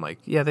 I'm like,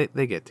 yeah,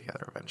 they get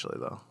together eventually,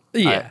 though.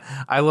 Yeah.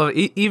 I love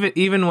it.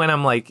 Even when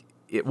I'm like,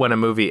 when a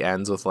movie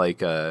ends with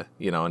like a,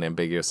 an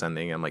ambiguous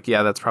ending, I'm like,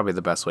 yeah, that's probably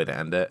the best way to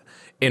end it.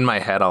 In my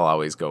head, I'll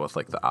always go with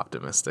like the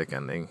optimistic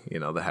ending,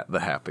 the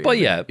happy. But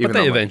ending, yeah, but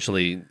they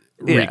eventually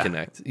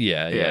reconnect.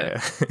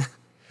 Yeah.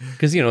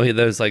 Because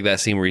there's like that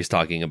scene where he's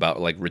talking about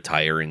like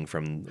retiring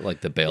from like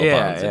the bail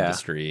bonds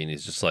industry, and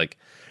he's just like,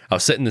 I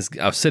was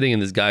sitting in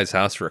this guy's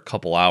house for a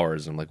couple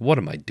hours, and I'm like, what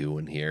am I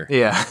doing here?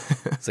 Yeah,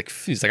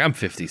 he's like, I'm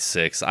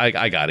 56.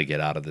 I got to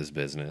get out of this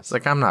business. It's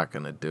like, I'm not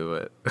gonna do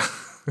it.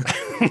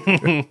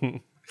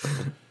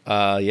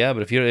 Yeah,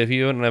 but if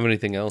you don't have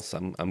anything else,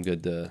 I'm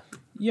good to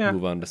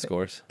move on to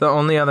scores. The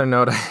only other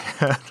note I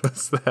had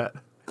was that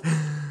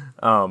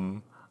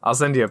I'll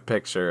send you a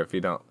picture if you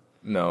don't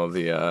know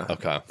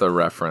the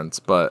reference,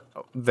 but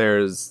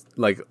there's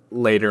like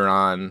later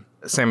on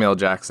Samuel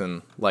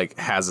Jackson like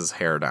has his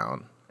hair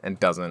down and he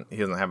doesn't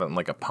have it in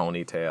like a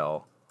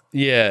ponytail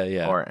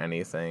or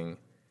anything,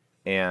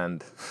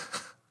 and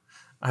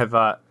I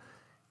thought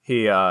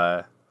he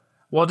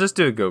well, just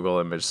do a Google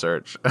image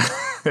search.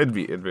 it'd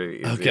be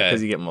easy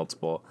because you get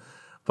multiple,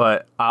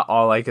 but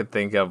all I could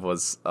think of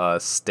was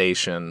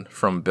Station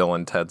from Bill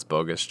and Ted's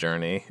Bogus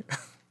Journey. See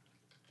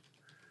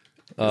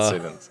that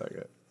in a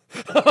second.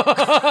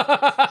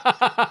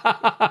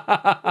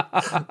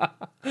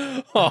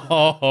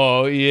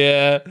 Oh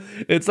yeah,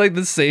 it's like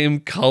the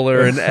same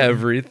color and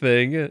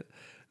everything.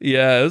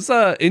 Yeah, it was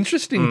an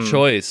interesting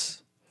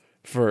choice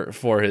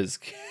for his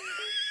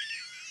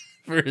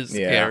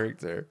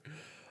character.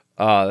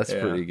 Oh, that's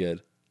pretty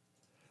good.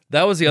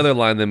 That was the other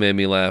line that made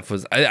me laugh.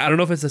 Was I don't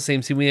know if it's the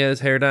same scene when he had his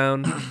hair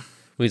down when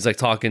he's like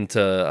talking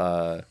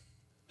to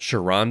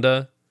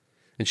Sharonda,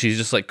 and she's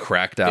just like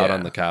cracked out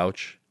on the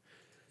couch.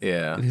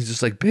 Yeah. And he's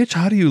just like, bitch,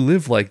 how do you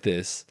live like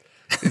this?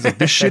 He's like,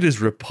 this shit is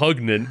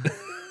repugnant.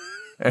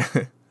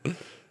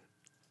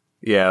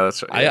 Yeah,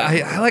 that's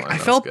right. I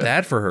felt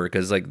bad for her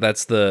because like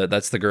that's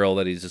the girl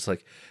that he's just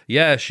like,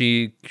 yeah,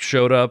 she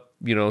showed up,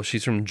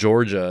 she's from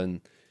Georgia,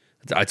 and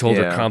I told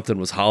her Compton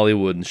was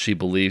Hollywood and she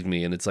believed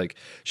me, and it's like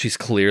she's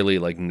clearly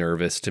like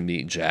nervous to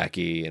meet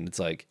Jackie, and it's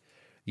like,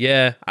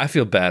 yeah, I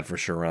feel bad for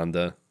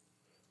Sharonda.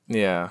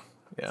 Yeah.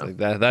 It's like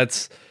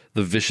that's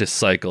the vicious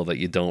cycle that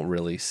you don't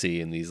really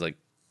see in these like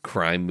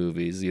crime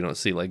movies. You don't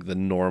see like the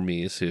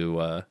normies who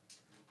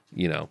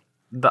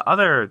The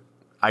other,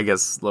 I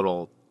guess,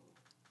 little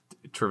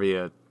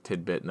trivia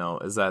tidbit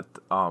note is that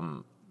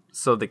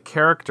so the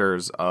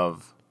characters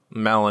of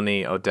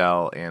Melanie,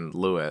 Odell, and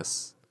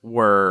Lewis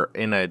were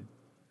in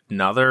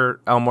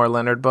another Elmore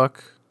Leonard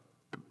book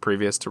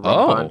previous to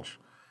Rum Punch,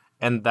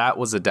 and that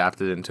was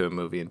adapted into a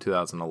movie in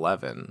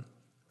 2011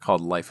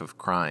 called Life of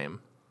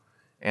Crime,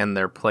 and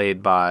they're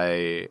played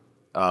by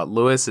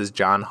Lewis is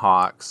John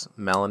Hawkes,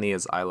 Melanie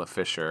is Isla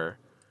Fisher,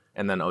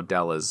 and then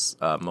Odell is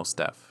Mos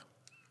Def.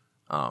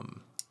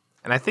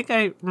 And I think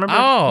I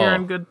remember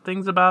hearing good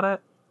things about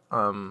it. So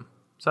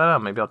I don't know.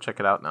 Maybe I'll check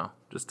it out now,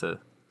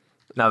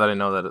 now that I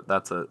know that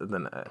that's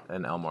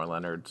an Elmore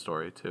Leonard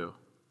story too.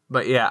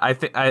 But yeah, I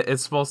think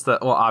it's supposed to.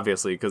 Well,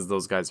 obviously, because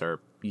those guys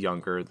are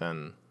younger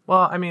than.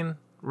 Well, I mean,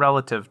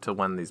 relative to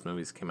when these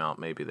movies came out,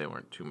 maybe they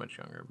weren't too much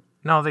younger.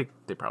 No, they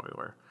probably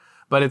were.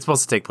 But it's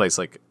supposed to take place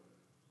like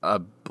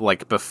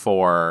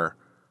before.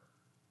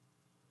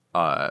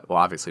 Well,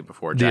 obviously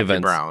before Jackie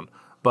Brown,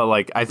 but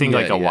like I think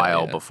a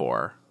while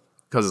before,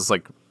 because it's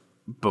like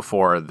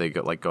before they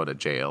go to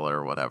jail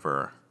or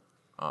whatever.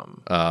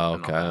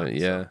 Okay,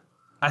 yeah. So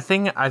I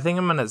think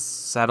I'm gonna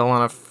settle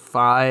on a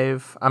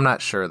 5. I'm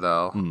not sure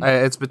though.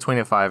 It's between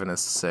a 5 and a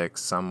 6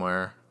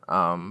 somewhere. But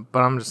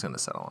I'm just gonna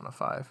settle on a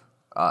 5.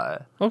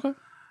 Okay.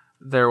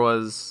 There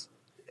was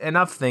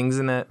enough things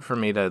in it for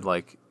me to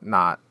like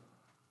not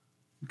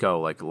go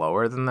like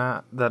lower than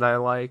that I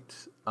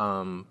liked.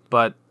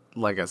 But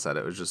like I said,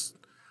 it was just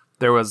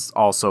there was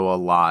also a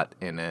lot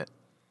in it.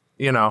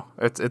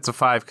 It's a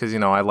 5 because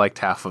I liked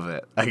half of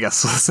it. I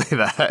guess we'll say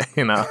that.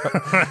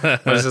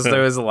 It's just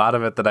there was a lot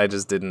of it that I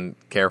just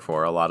didn't care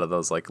for. A lot of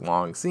those like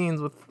long scenes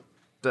with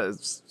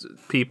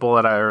people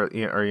that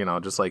or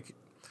just like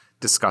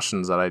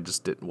discussions that I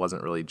just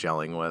wasn't really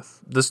gelling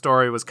with. The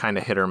story was kind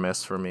of hit or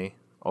miss for me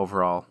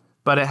overall,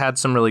 but it had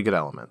some really good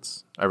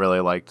elements. I really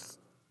liked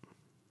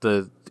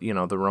the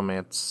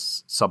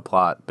romance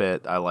subplot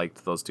bit. I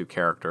liked those two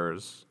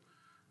characters.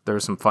 There were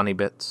some funny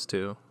bits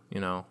too.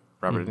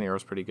 Robert De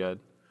Niro's pretty good.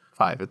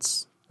 5.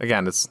 It's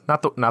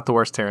not the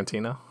worst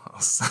Tarantino,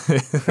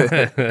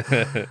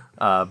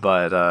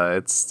 but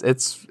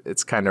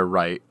it's kind of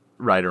right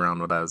around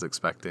what I was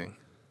expecting.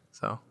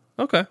 So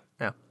okay,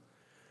 yeah,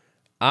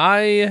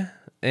 I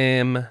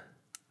am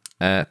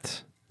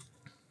at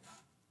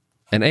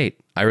an 8.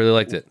 I really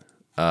liked it.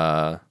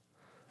 I've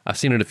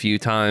seen it a few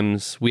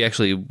times. We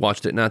actually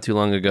watched it not too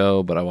long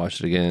ago, but I watched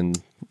it again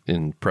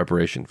in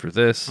preparation for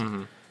this,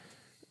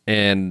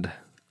 and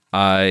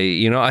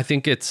I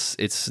think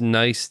it's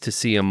nice to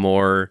see a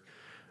more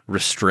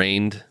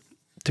restrained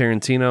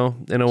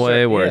Tarantino in a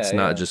way where it's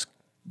not just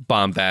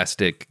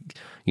bombastic,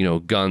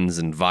 guns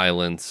and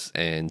violence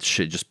and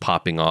shit just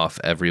popping off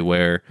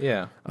everywhere.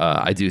 Yeah.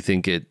 I do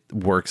think it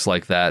works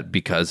like that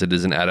because it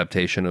is an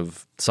adaptation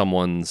of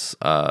someone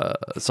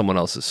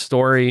else's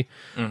story,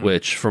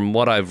 which from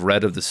what I've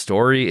read of the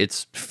story,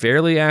 it's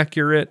fairly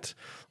accurate.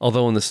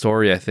 Although in the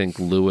story, I think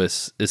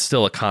Lewis is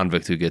still a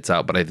convict who gets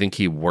out, but I think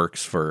he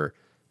works for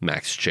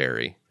Max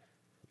Cherry.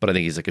 But I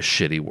think he's like a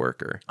shitty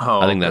worker.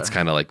 I think that's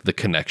kind of like the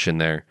connection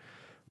there.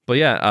 But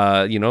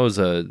yeah, it was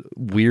a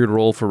weird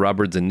role for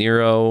Robert De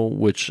Niro,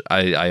 which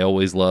I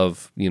always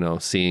love,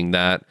 seeing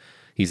that.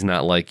 He's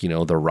not like,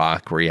 The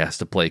Rock where he has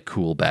to play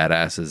cool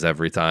badasses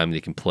every time.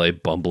 He can play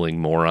bumbling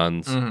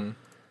morons.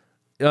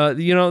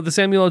 The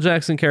Samuel L.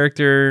 Jackson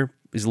character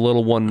is a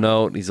little one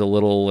note. He's a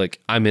little like,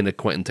 I'm in a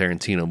Quentin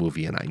Tarantino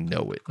movie and I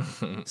know it.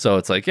 So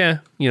it's like, I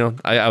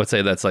would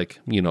say that's like,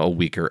 a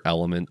weaker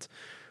element.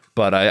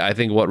 But I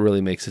think what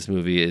really makes this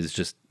movie is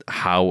just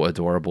how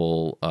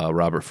adorable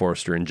Robert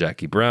Forster and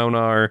Jackie Brown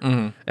are.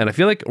 And I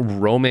feel like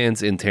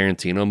romance in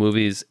Tarantino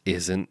movies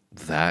isn't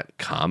that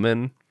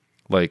common.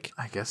 Like,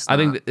 I guess I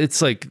think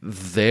it's like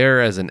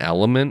there as an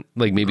element.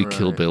 Like maybe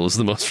Kill Bill is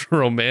the most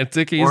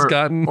romantic he's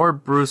gotten. Or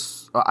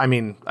Bruce. I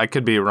mean, I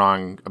could be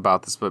wrong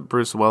about this, but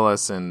Bruce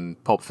Willis in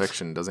Pulp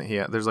Fiction, doesn't he?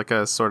 There's like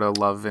a sort of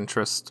love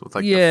interest with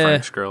like the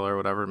French girl or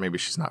whatever. Maybe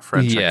she's not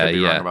French. I could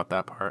be wrong about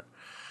that part.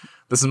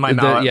 This is my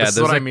knowledge. This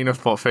is what I mean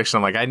with Pulp Fiction.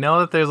 I'm like, I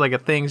know that there's like a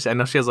thing. I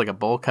know she has like a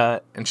bowl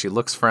cut and she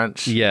looks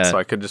French. Yeah. So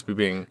I could just be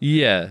being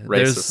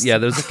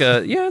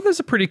racist. There's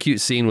a pretty cute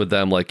scene with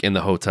them like in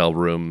the hotel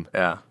room.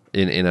 Yeah.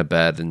 In a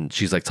bed, and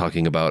she's like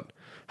talking about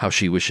how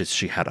she wishes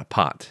she had a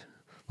pot.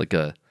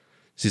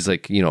 She's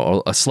like,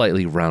 a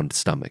slightly round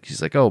stomach.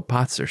 She's like, oh,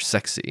 pots are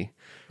sexy.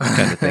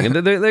 Kind of thing. And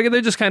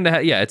they're just kind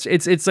of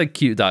it's like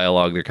cute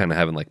dialogue. They're kind of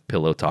having like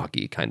pillow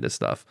talky kind of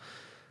stuff.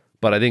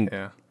 But I think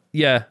But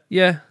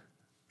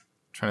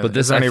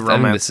is there any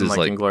romance in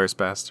like Inglourious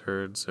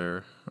Bastards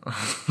or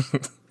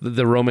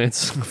the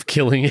romance of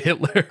killing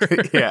Hitler?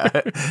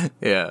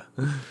 yeah.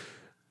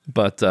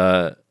 But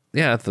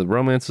the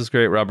romance is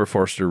great. Robert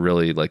Forster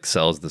really like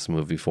sells this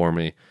movie for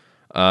me,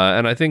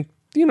 and I think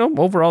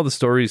overall the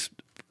story's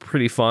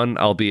pretty fun,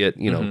 albeit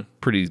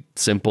pretty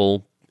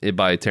simple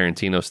by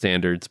Tarantino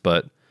standards.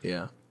 But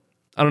yeah,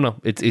 I don't know.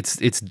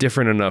 It's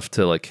different enough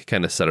to like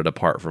kind of set it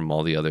apart from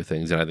all the other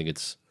things, and I think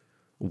it's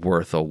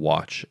worth a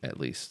watch at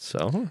least.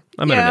 So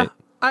I'm at an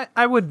 8.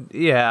 I would,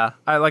 I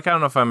don't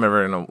know if I'm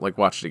ever gonna like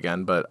watch it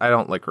again, but I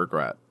don't like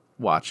regret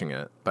watching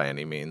it by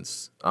any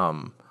means.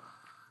 And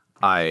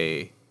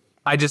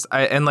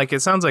like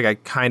it sounds like I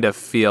kind of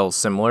feel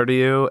similar to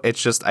you.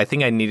 It's just I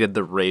think I needed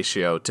the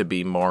ratio to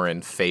be more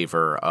in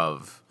favor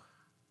of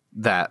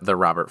the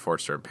Robert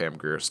Forster and Pam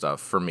Grier stuff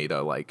for me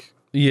to like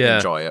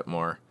enjoy it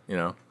more.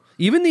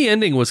 Even the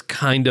ending was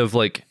kind of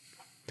like,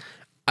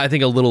 I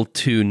think, a little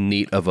too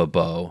neat of a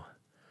bow.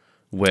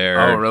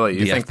 Where You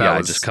the think FBI that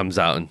was just comes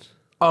out and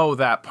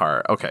that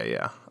part. Okay,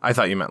 yeah. I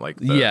thought you meant like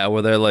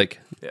where they're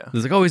like,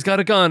 there's like, oh, he's got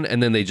a gun,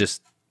 and then they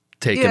just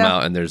take him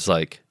out, and there's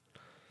like,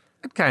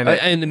 kind of,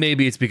 and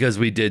maybe it's because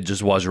we did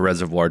just watch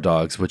Reservoir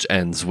Dogs, which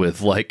ends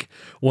with like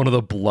one of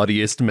the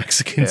bloodiest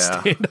Mexican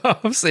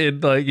standoffs,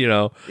 and like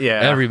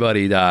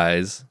everybody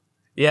dies.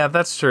 Yeah,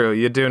 that's true.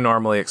 You do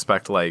normally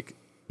expect like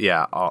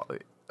all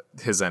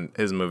his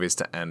movies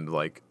to end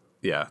like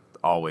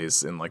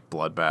always in like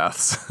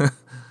bloodbaths.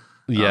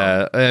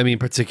 Yeah, I mean,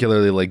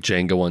 particularly like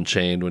Django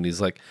Unchained when he's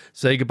like,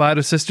 "Say goodbye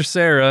to Sister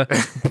Sarah,"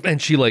 and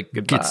she like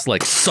gets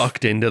like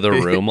sucked into the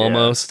room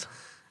almost.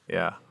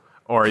 Yeah,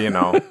 or again,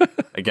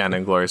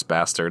 Inglourious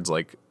Bastards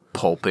like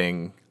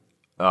pulping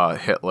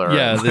Hitler.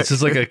 Yeah, this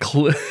is like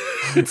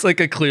it's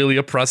like clearly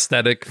a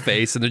prosthetic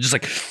face, and they're just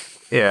like,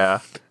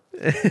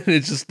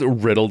 it's just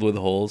riddled with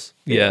holes.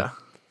 Yeah.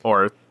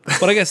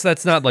 But I guess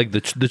that's not like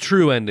the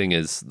true ending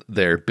is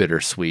their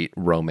bittersweet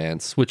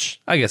romance,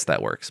 which I guess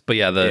that works. But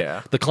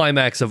the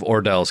climax of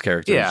Ordell's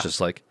character is just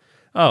like,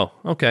 oh,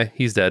 okay,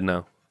 he's dead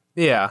now.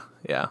 Yeah.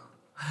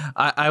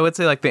 I would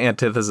say like the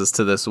antithesis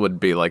to this would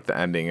be like the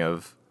ending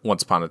of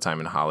Once Upon a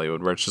Time in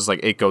Hollywood, where it's just like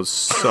it goes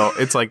so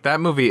it's like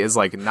that movie is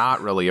like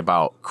not really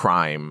about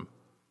crime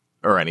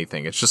or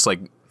anything. It's just like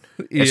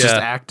it's just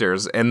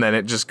actors, and then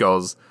it just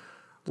goes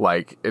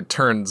like it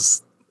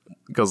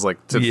goes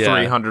like to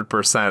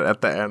 300%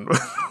 at the end.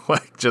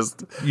 Like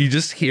just you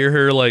just hear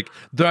her like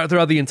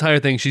throughout the entire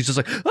thing she's just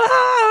like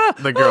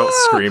the girl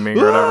screaming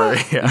or whatever.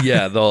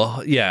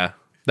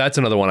 That's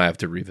another one I have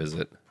to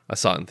revisit. I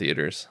saw it in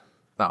theaters.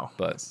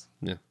 But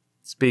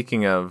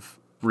speaking of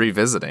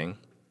revisiting,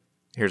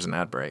 here's an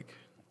ad break.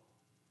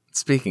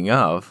 Speaking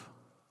of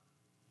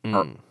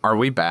are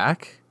we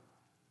back?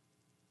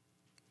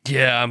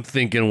 Yeah, I'm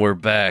thinking we're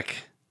back.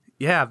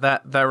 Yeah,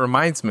 that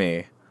reminds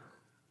me,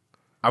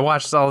 I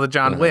watched all the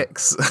John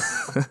Wicks.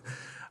 It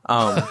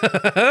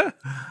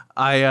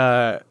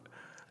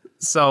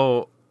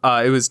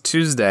was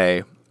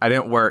Tuesday. I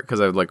didn't work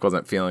because I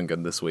wasn't feeling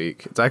good this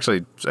week. It's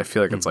actually, I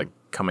feel like it's like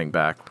coming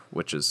back,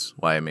 which is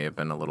why I may have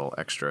been a little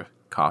extra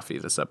coffee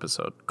this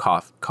episode.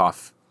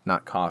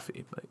 Not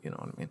coffee, but you know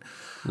what I mean.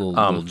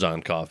 Little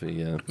John Coffee,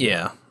 yeah.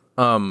 Yeah.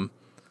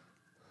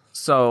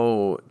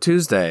 So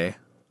Tuesday,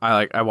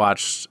 I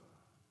watched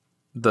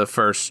the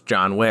first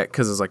John Wick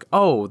because it's like,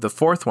 oh, the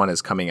fourth one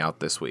is coming out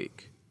this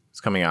week.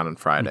 It's coming out on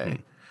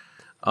Friday.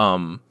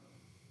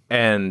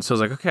 And so I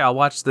was like, okay, I'll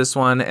watch this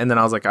one. And then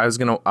I was like,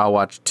 I'll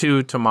watch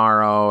 2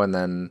 tomorrow and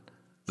then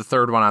the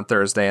third one on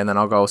Thursday. And then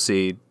I'll go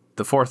see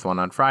the fourth one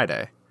on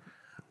Friday.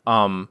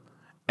 And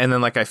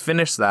then like I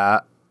finished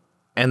that.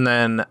 And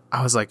then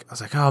I was like,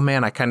 oh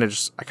man, I kind of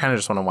just want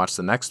to watch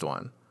the next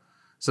one.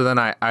 So then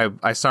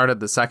I started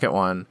the second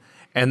one.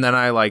 And then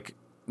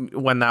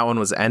when that one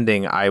was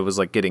ending, I was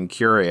like getting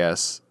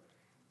curious.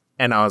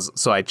 And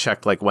so I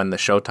checked like when the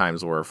show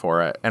times were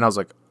for it. And I was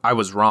like, I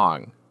was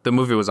wrong. The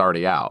movie was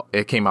already out.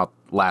 It came out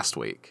last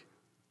week.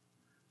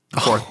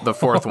 The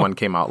fourth one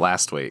came out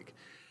last week.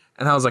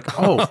 And I was like,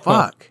 oh,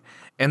 fuck.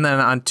 And then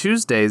on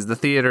Tuesdays, the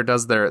theater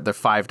does their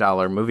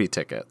 $5 movie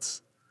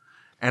tickets.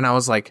 And I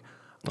was like,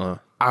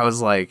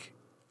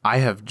 I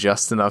have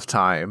just enough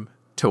time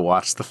to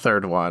watch the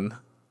third one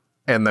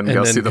and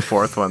then see the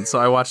fourth one. So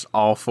I watched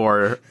all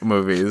 4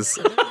 movies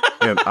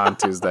on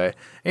Tuesday. And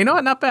you know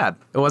what? Not bad.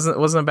 It wasn't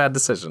a bad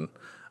decision.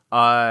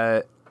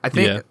 I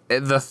think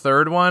the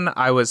third one,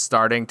 I was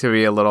starting to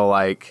be a little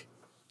like,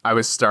 it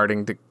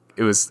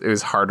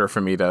was harder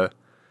for me to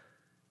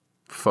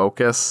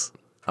focus.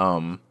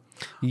 With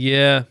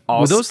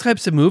those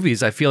types of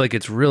movies, I feel like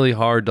it's really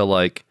hard to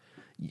like,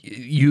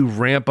 you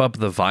ramp up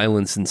the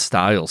violence and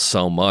style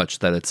so much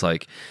that it's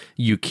like,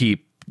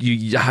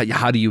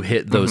 how do you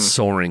hit those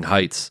soaring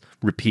heights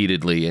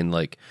repeatedly and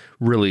like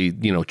really,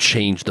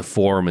 change the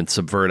form and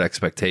subvert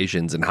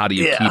expectations, and how do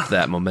you keep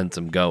that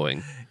momentum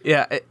going?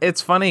 Yeah,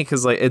 it's funny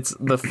because like it's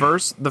the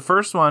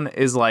first one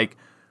is like,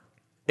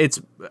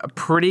 it's a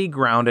pretty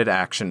grounded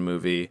action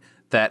movie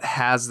that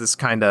has this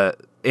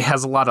it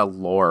has a lot of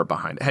lore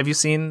behind it. Have you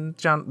seen,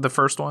 John, the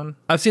first one?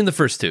 I've seen the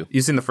first 2.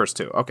 You've seen the first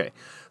 2. Okay.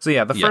 So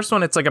yeah, the first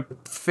one, it's like a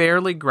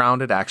fairly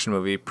grounded action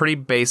movie, pretty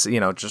basic,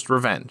 just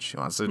revenge. He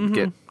wants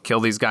to kill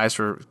these guys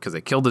because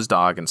they killed his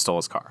dog and stole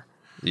his car.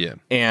 Yeah.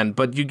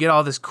 But you get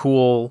all this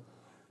cool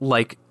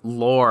like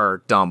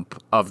lore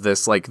dump of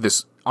this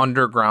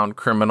underground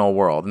criminal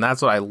world. And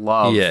that's what I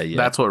love. Yeah.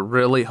 That's what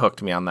really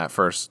hooked me on that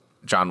first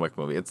John Wick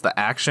movie. It's the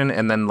action,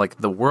 and then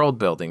like the world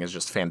building is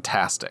just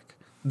fantastic.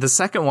 The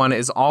second one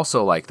is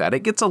also like that.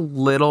 It gets a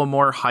little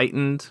more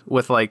heightened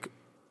with like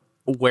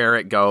where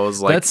it goes.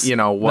 Like, that's the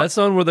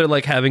one where they're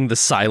like having the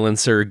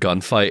silencer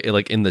gunfight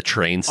like in the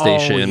train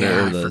station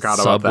or the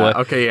subway.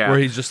 Okay, yeah. Where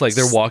he's just like,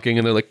 they're walking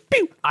and they're like,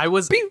 pew,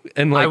 pew,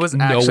 and like I was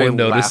no one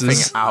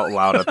notices. Laughing out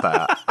loud at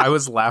that. I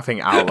was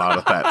laughing out loud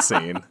at that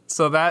scene.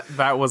 So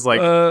that was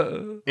like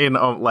laughing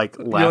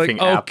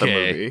at the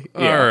movie.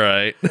 Yeah. All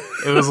right.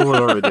 It was a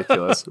little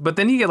ridiculous. But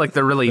then you get like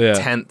the really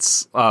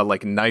tense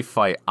like knife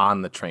fight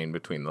on the train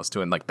between those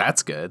two, and like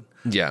that's good.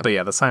 Yeah. But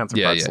yeah, the silencer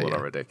part's a little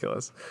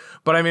ridiculous.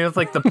 But I mean, it's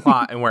like the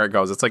plot and where it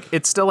goes. It's like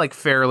it's still like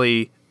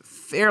fairly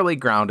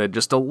grounded,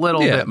 just a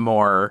little bit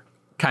more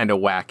kind of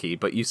wacky,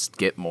 but you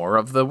get more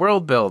of the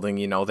world building.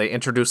 They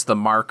introduce the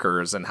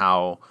markers and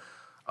how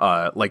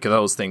like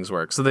those things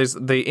work. So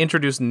they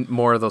introduce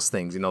more of those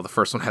things. The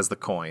first one has the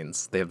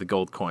coins. They have the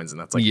gold coins,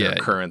 and that's like their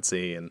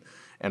currency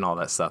and all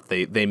that stuff.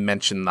 They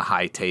mention the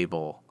high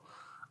table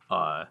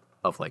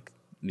of like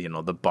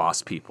the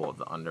boss people of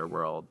the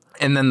underworld.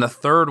 And then the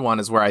third one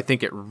is where I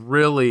think it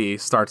really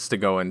starts to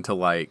go into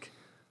like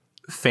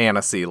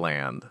fantasy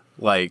land,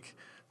 like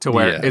to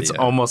where it's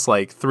almost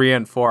like 3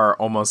 and 4 are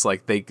almost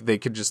like they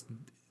could just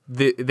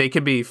they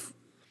could be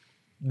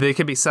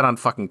set on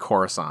fucking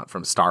Coruscant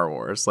from Star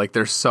Wars. Like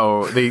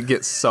they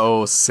get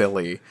so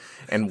silly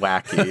and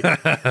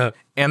wacky.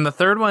 And the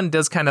third one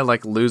does kind of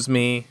like lose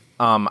me.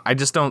 I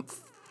just don't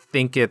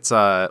think it's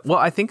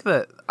I think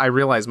that I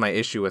realize my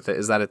issue with it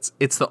is that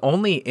it's the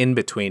only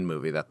in-between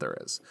movie that there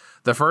is.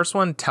 The first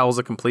one tells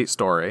a complete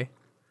story,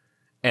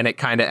 and it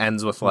kind of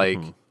ends with like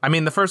I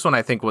mean, the first one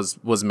I think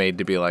was made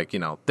to be like,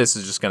 this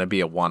is just going to be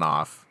a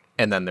one-off,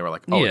 and then they were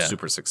like, it's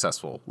super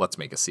successful, let's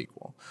make a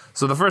sequel.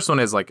 So the first one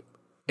is like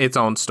its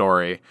own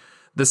story.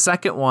 The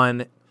second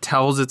one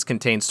tells its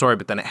contained story,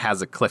 but then it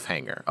has a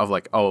cliffhanger of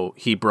like, oh,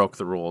 he broke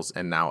the rules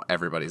and now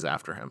everybody's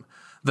after him.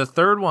 The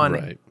third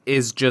one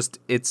is just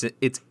it's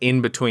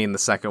in between the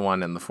second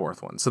one and the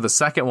fourth one. So the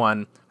second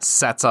one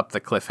sets up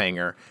the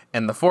cliffhanger,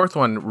 and the fourth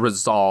one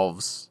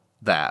resolves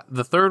that.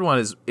 The third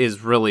one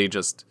is really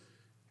just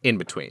in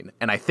between,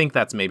 and I think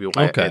that's maybe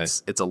why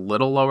it's a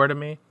little lower to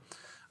me.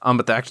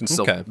 But the action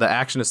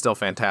is still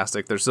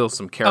fantastic. There's still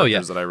some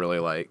characters that I really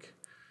like.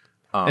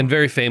 And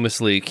very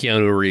famously,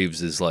 Keanu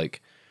Reeves is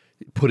like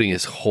putting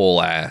his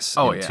whole ass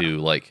into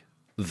like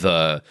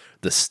the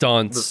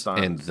stunts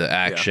and the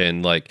action.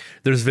 Yeah. Like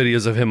there's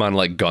videos of him on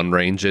like gun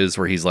ranges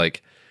where he's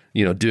like,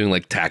 doing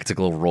like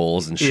tactical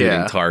rolls and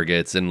shooting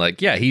targets, and like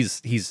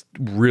he's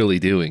really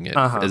doing it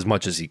as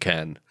much as he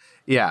can.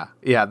 Yeah,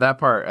 that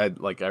part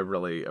I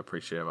really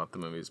appreciate about the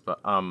movies,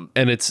 but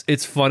and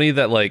it's funny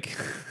that like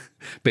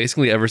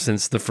basically ever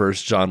since the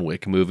first John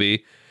Wick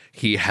movie,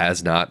 he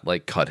has not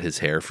like cut his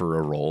hair for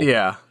a role.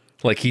 Yeah.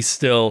 Like he's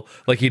still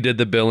like he did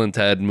the Bill and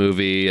Ted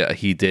movie,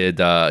 he did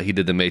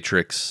the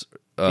Matrix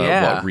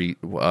Yeah.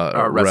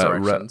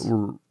 Resurrections.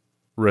 Resurrections.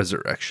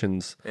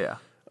 Resurrections. Yeah.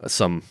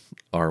 Some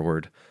R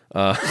word.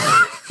 But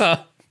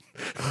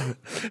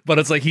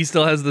it's like he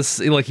still has this,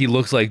 like he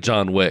looks like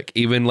John Wick,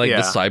 even like the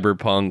Yeah.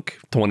 Cyberpunk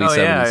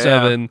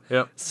 2077, yeah.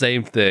 Yep.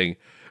 same thing.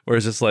 Where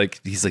it's just like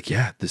he's like,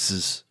 yeah, this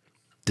is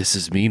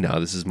me now.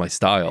 This is my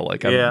style.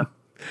 Like I'm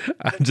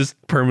just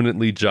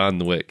permanently John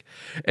Wick,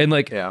 and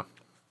like Yeah.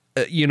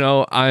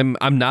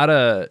 I'm not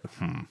a.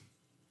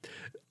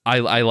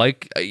 I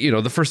like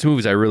the first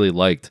movies I really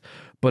liked,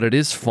 but it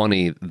is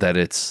funny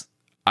that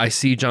I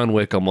see John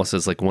Wick almost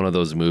as like one of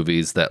those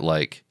movies that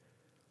like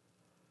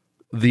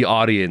the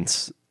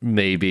audience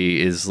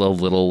maybe is a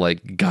little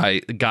like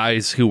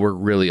guys who were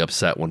really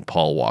upset when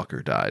Paul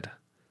Walker died.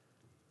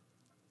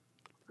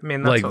 I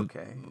mean, that's Like-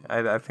 okay.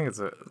 I think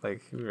it's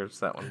here's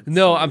that one.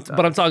 No, I'm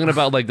talking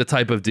about like the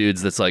type of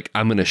dudes that's like,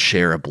 I'm gonna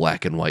share a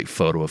black and white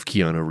photo of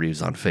Keanu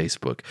Reeves on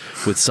Facebook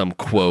with some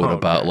quote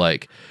about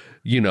like,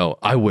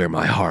 I wear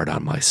my heart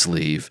on my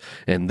sleeve,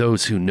 and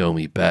those who know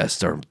me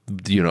best are,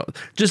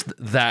 just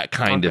that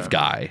kind of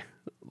guy.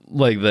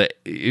 Like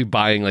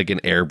buying like an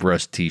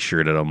airbrush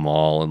T-shirt at a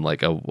mall and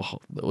like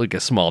a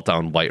small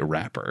town white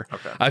rapper.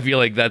 Okay. I feel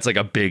like that's like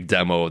a big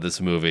demo of this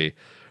movie,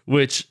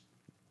 which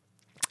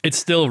it's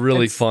still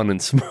really fun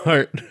and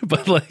smart.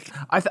 But like,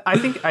 I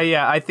think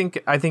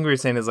what you're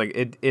saying is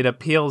like it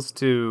appeals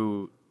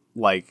to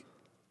like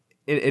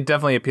it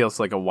definitely appeals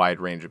to like a wide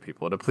range of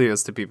people. It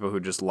appeals to people who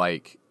just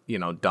like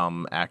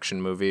dumb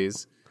action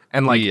movies,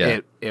 and like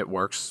it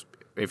works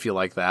if you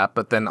like that.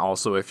 But then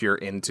also if you're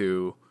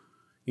into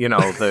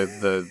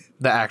the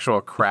actual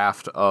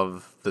craft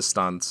of the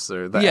stunts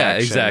or the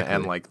action exactly.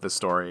 and like the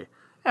story.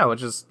 Yeah,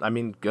 which is, I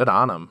mean, good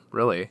on them,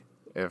 really.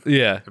 If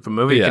a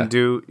movie can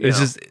do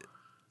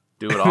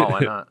do it all, why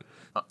not?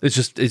 It's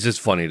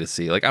just funny to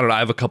see. Like, I don't know, I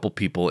have a couple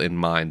people in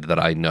mind that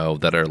I know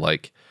that are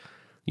like,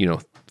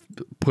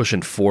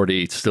 pushing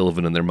 40, still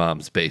living in their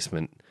mom's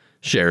basement,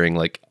 sharing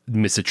like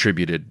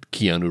misattributed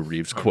Keanu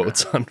Reeves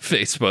quotes on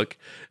Facebook,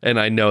 and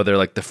I know they're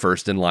like the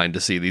first in line to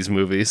see these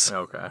movies.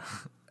 Okay.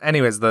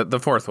 Anyways, the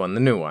fourth one, the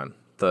new one,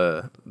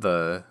 the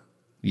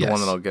Yes. one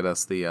that'll get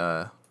us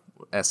the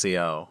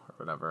SEO or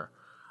whatever,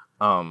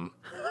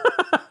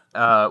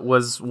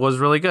 was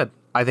really good.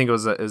 I think it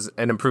was is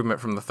an improvement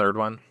from the third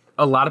one.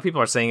 A lot of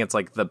people are saying it's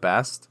like the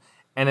best,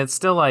 and it's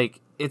still like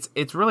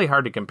it's really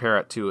hard to compare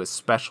it to,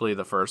 especially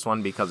the first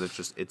one, because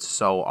it's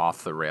so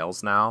off the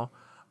rails now.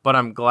 But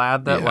I'm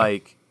glad that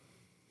like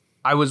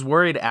I was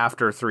worried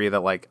after 3 that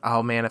like,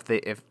 oh man,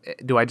 if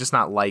do I just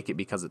not like it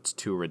because it's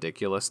too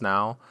ridiculous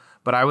now?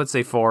 But I would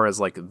say 4 is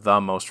like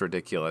the most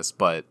ridiculous,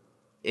 but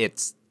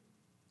it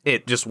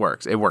just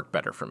works. It worked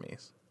better for me.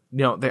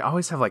 They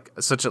always have like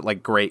such a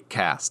like great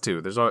cast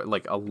too. There's always,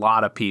 like a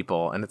lot of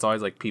people, and it's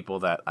always like people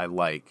that I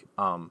like.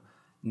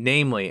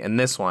 Namely in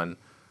this one,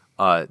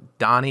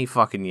 Donnie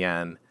fucking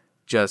Yen.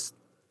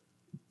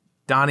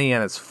 Donnie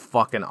Yen is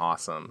fucking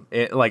awesome.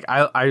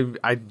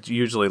 I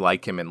usually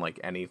like him in like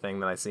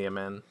anything that I see him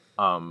in.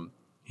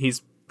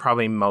 He's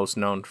probably most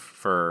known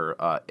for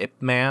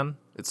Ip Man.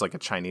 It's like a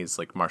Chinese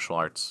like martial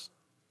arts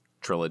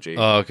trilogy.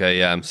 Oh, okay,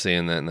 yeah, I'm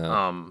seeing that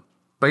now.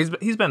 But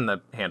he's been in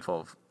a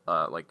handful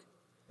of like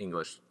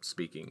English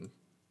speaking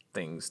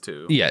things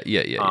too. Yeah.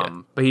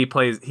 But he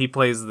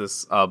plays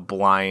this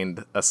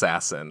blind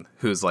assassin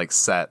who's like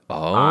set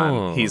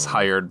on. He's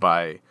hired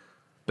by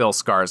Bill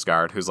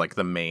Skarsgård, who's like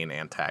the main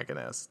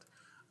antagonist.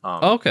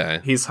 Okay.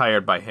 He's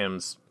hired by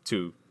him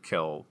to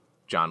kill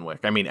John Wick.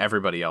 I mean,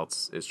 everybody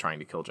else is trying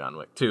to kill John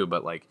Wick too,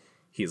 but like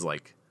he's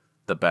like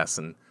the best,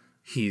 and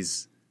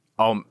he's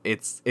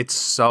it's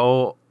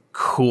so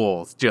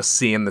cool just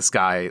seeing this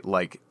guy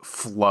like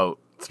float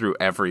through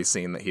every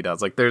scene that he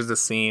does. Like there's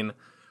this scene,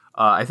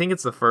 I think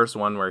it's the first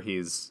one where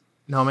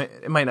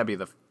it might be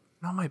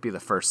the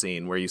first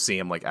scene where you see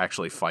him like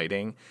actually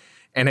fighting,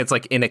 and it's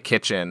like in a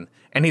kitchen,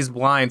 and he's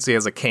blind, so he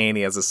has a cane,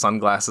 he has his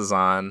sunglasses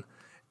on,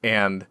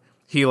 and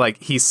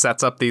he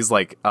sets up these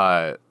like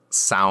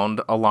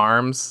sound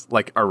alarms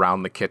like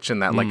around the kitchen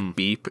that like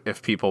beep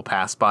if people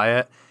pass by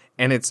it.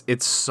 And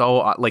it's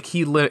so like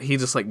he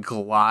just like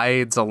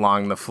glides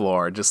along the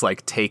floor, just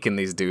like taking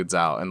these dudes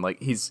out, and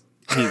like he's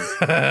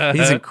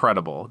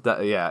incredible.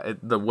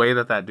 The way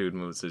that dude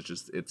moves is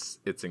just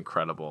it's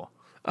incredible.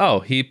 Oh,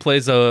 he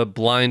plays a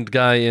blind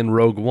guy in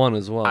Rogue One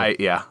as well.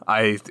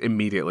 I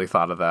immediately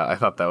thought of that. I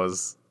thought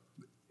that's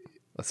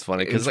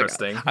funny because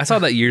interesting. I saw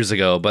that years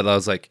ago, but I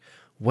was like,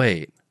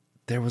 wait,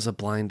 there was a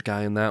blind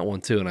guy in that one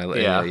too,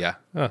 and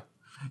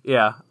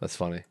yeah, that's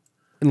funny.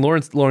 And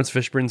Lawrence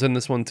Fishburne's in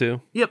this one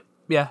too. Yep.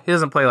 Yeah, he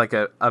doesn't play like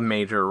a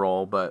major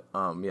role, but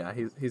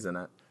he's in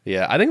it.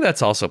 Yeah, I think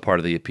that's also part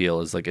of the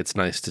appeal, is like it's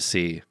nice to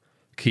see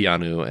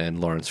Keanu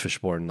and Lawrence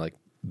Fishburne like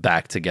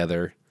back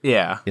together.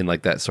 Yeah. In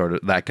like that sort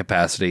of that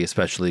capacity,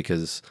 especially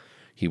because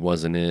he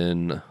wasn't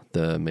in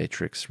the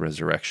Matrix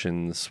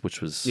Resurrections,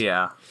 which was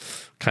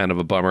kind of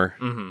a bummer.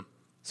 Mm-hmm.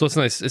 So it's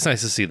nice. It's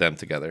nice to see them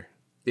together.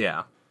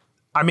 Yeah.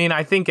 I mean,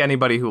 I think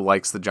anybody who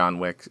likes the John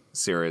Wick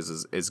series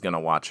is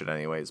gonna watch it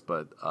anyways,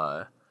 but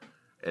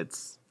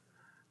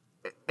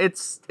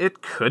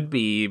it could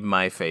be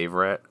my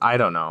favorite. I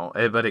don't know,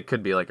 but it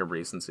could be like a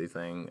recency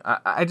thing.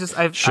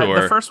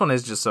 The first one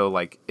is just so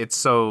like it's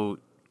so.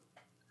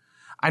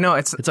 I know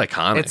it's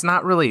iconic. It's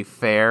not really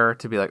fair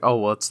to be like, oh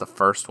well, it's the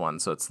first one,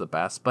 so it's the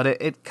best. But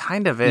it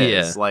kind of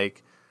is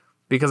like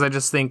because I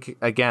just think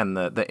again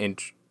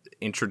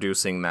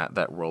introducing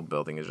that world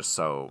building is just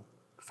so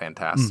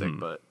fantastic. Mm-hmm.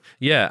 But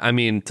yeah, I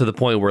mean to the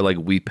point where like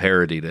we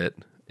parodied it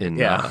in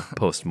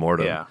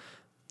Postmortem. Yeah.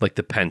 Like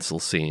the pencil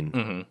scene.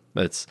 Mm-hmm.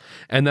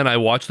 And then I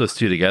watched those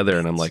two together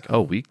and I'm like,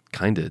 oh, we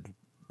kind of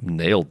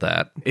nailed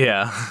that.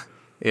 Yeah.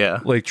 Yeah.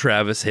 Like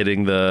Travis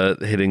hitting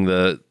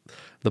the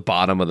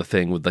bottom of the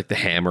thing with like the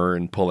hammer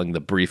and pulling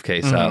the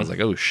briefcase out. I was like,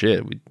 oh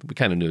shit, we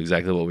kind of knew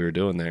exactly what we were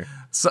doing there.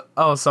 So,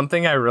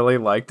 something I really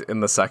liked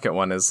in the second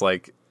one is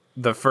like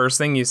the first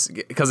thing you see,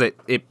 because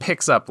it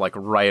picks up like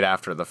right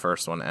after the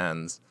first one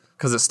ends.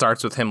 Because it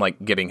starts with him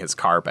like getting his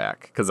car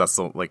back, because that's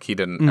like he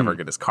didn't ever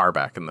get his car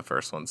back in the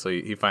first one, so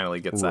he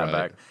finally gets that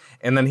back,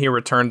 and then he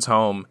returns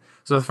home.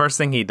 So the first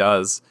thing he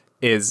does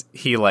is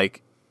he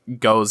like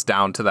goes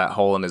down to that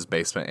hole in his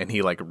basement and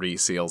he like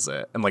reseals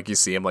it, and like you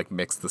see him like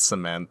mix the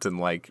cement and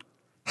like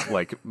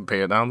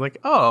pay it down. I'm like,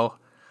 oh,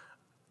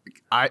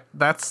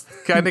 that's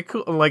kind of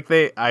cool. Like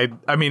I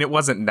mean it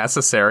wasn't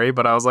necessary,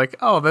 but I was like,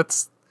 oh,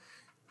 that's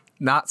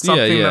not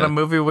something that a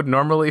movie would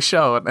normally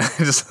show, and I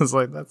just was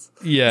like, "That's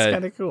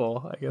kind of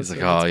cool." I guess. He's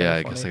like, "Oh yeah,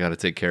 I guess I got to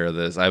take care of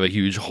this. I have a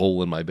huge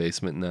hole in my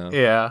basement now."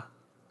 Yeah,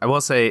 I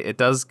will say it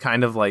does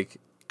kind of like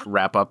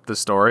wrap up the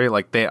story.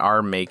 Like they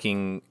are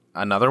making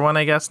another one,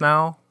 I guess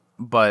now,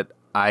 but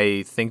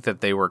I think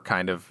that they were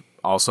kind of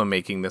also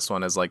making this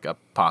one as like a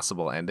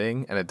possible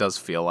ending, and it does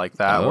feel like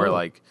that. Where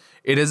like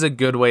it is a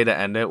good way to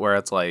end it, where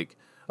it's like,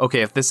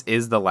 okay, if this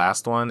is the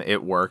last one,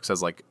 it works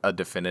as like a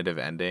definitive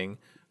ending.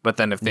 But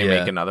then if they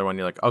make another one,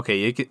 you're like,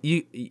 okay,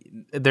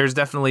 there's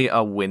definitely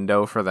a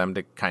window for them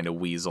to kind of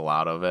weasel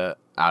out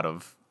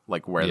of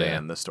like where they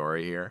end the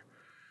story here.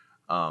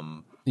 But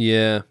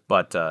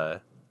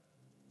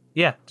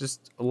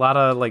just a lot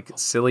of like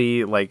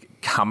silly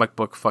like comic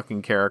book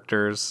fucking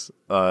characters,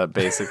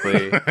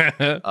 basically.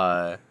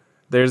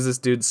 There's this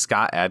dude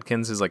Scott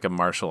Adkins who's like a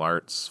martial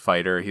arts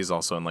fighter. He's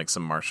also in like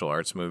some martial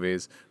arts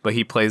movies, but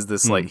he plays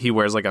this like he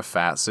wears like a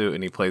fat suit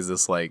and he plays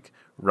this like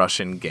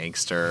Russian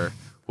gangster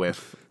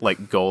with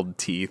like gold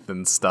teeth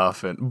and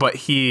stuff, but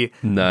he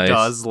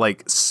does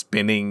like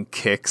spinning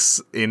kicks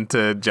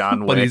into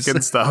John Wick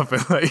and stuff,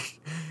 and like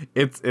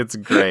it's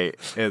great.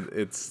 And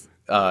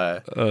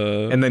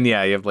then you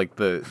have like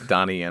the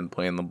Donnie Yen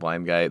playing the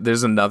blind guy.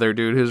 There's another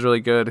dude who's really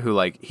good who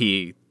like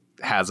he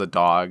has a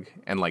dog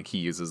and like he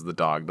uses the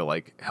dog to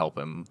like help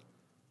him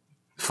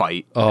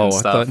fight and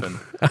stuff.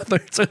 I thought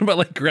you were talking about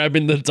like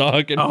grabbing the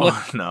dog and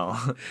no.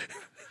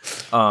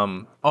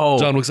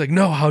 John Wick's like,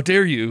 no, how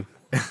dare you?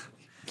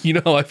 You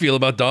know how I feel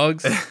about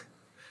dogs.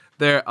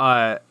 And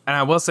I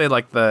will say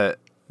like the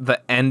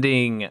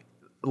ending,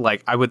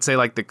 like I would say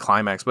like the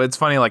climax, but it's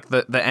funny like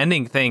the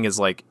ending thing is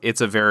like it's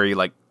a very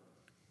like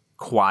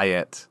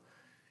quiet.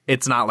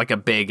 It's not like a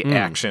big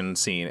action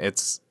scene.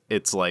 It's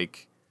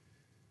like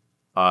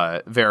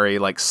very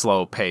like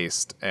slow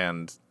paced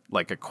and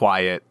like a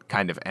quiet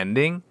kind of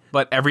ending.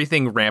 But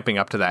everything ramping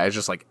up to that is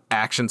just like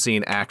action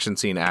scene, action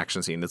scene,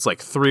 action scene. It's like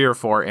 3 or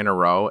 4 in a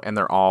row, and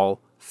they're all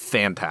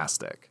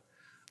fantastic.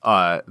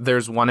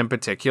 There's one in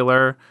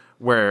particular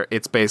where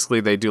it's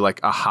basically they do like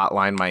a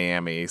Hotline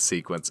Miami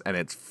sequence, and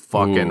it's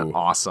fucking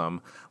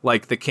awesome.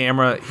 Like the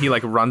camera, he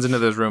like runs into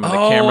this room and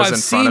the camera's in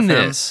front of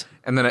him,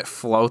 and then it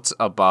floats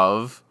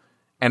above,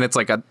 and it's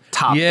like a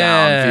top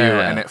down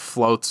view, and it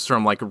floats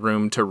from like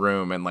room to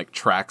room and like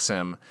tracks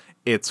him.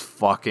 It's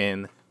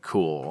fucking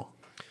cool.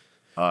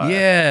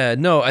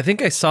 I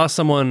think I saw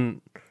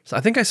someone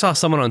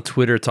on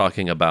Twitter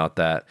talking about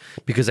that,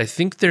 because I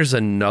think there's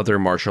another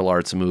martial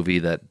arts movie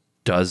that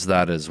does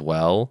that as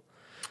well.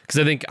 Because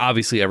I think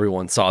obviously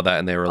everyone saw that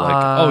and they were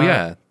like, oh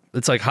yeah,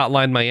 it's like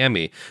Hotline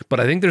Miami. But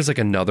I think there's like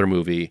another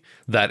movie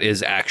that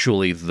is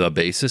actually the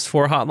basis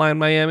for Hotline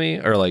Miami,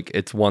 or like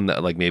it's one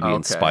that like maybe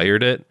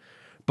inspired it.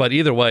 But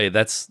either way,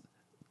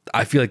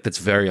 I feel like that's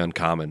very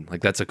uncommon.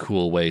 Like that's a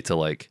cool way to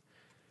like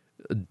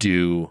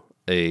do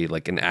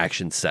an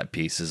action set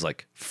piece is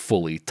like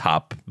fully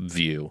top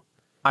view.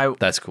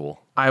 That's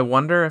cool. I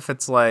wonder if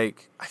it's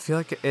like, I feel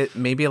like it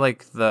maybe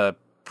like the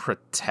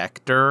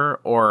Protector,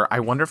 or I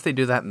wonder if they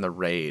do that in the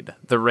Raid.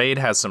 The Raid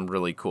has some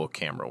really cool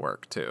camera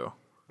work too,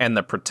 and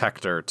the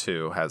Protector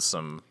too has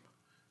some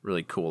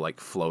really cool like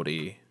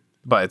floaty.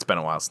 But it's been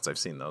a while since I've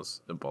seen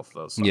both of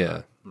those. So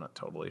I'm not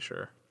totally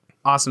sure.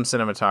 Awesome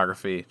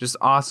cinematography, just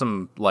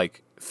awesome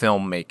like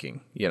filmmaking.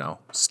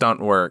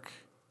 Stunt work,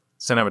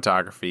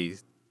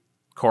 cinematography,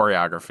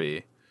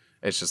 choreography.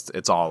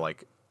 It's all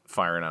like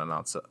firing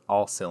on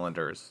all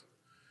cylinders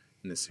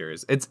in this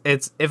series. It's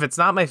if it's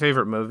not my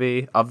favorite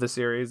movie of the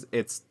series,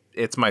 it's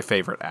my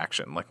favorite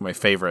action, like my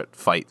favorite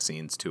fight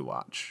scenes to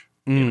watch.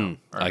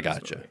 I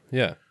gotcha.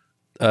 Yeah.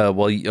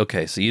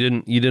 Okay, so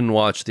you didn't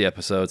watch the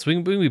episodes. We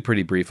can be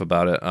pretty brief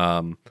about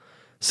it.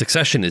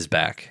 Succession is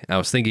back. I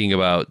was thinking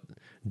about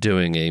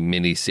doing a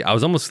I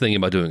was almost thinking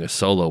about doing a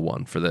solo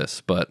one for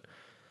this, but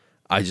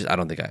I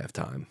don't think I have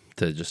time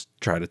to just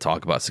try to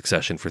talk about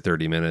Succession for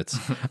 30 minutes.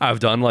 I've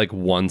done like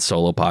one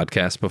solo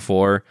podcast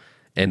before,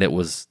 and it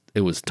was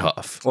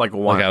tough. Like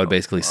one, like I would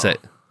basically say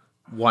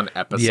one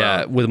episode.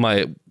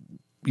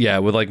 Yeah,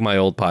 with like my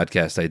old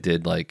podcast, I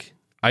did like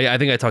I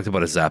think I talked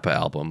about a Zappa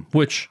album,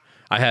 which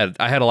I had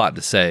a lot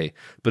to say,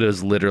 but it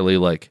was literally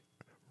like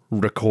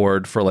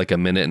record for like a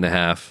minute and a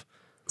half,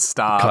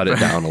 stop, cut it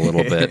down a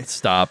little bit,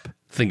 stop,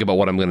 think about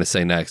what I'm going to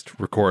say next,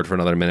 record for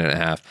another minute and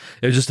a half.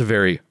 It was just a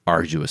very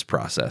arduous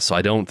process. So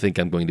I don't think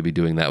I'm going to be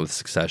doing that with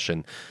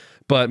Succession.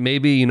 But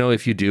maybe, you know,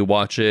 if you do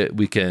watch it,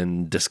 we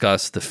can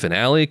discuss the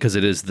finale, because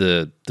it is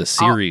the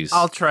series.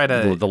 I'll try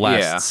to the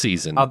last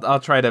season. I'll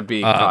try to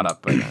be caught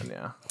up by then.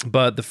 Yeah.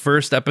 But the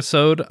first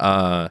episode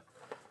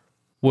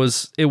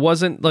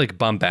wasn't like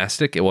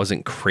bombastic. It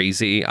wasn't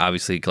crazy.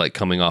 Obviously, like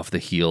coming off the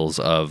heels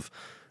of,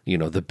 you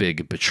know, the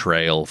big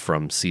betrayal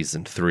from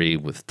season 3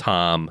 with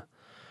Tom.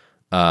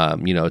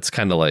 You know, it's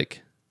kind of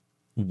like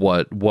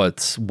what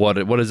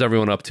is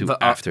everyone up to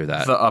after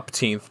that? The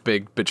upteenth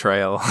big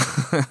betrayal.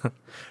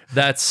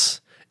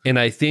 And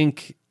I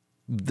think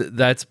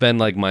that's been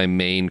like my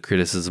main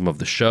criticism of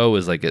the show,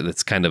 is like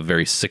it's kind of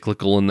very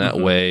cyclical in that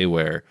way,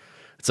 where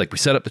it's like we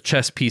set up the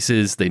chess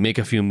pieces, they make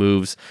a few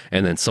moves,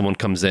 and then someone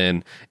comes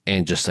in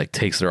and just like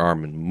takes their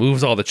arm and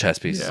moves all the chess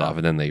pieces off,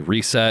 and then they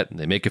reset and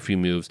they make a few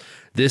moves.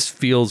 This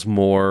feels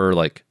more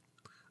like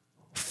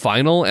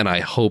final, and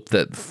I hope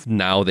that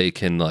now they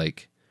can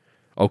like,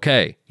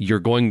 okay, you're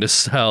going to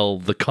sell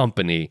the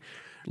company.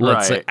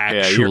 Let's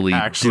actually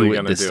do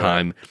it this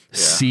time.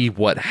 See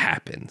what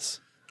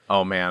happens.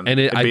 Oh man, and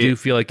I do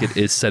feel like it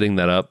is setting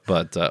that up.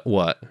 But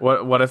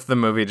what if the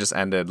movie just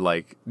ended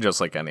like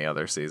any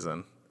other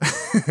season,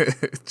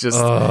 just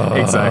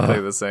exactly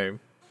the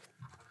same?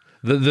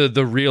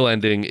 The real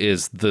ending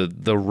is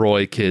the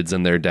Roy kids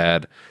and their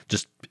dad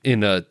just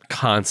in a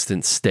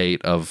constant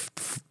state of,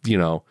 you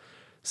know,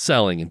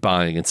 selling and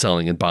buying and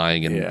selling and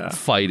buying and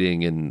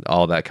fighting and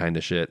all that kind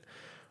of shit.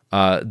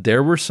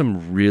 There were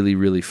some really,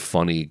 really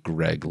funny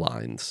Greg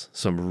lines.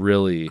 Some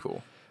really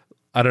cool.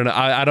 I don't know.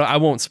 I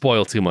won't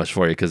spoil too much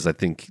for you, because I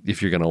think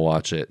if you're gonna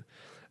watch it,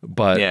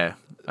 but yeah,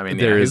 I mean,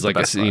 there is like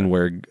a scene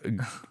where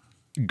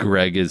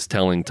Greg is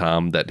telling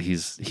Tom that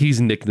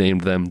he's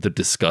nicknamed them the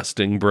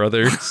Disgusting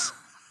Brothers.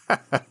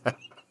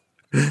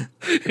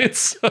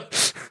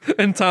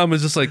 And Tom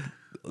is just like,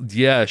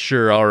 yeah,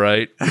 sure, all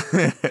right.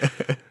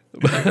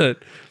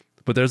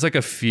 But there's like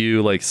a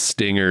few like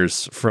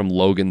stingers from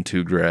Logan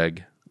to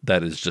Greg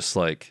that is just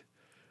like,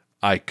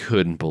 I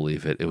couldn't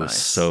believe it. It was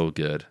so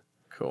good.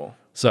 Cool.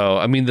 So,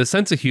 I mean, the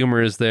sense of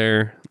humor is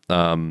there.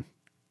 I'm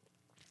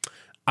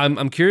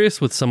curious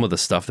with some of the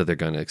stuff that they're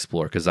going to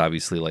explore, because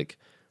obviously, like,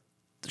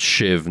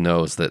 Shiv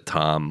knows that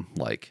Tom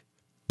like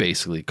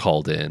basically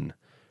called in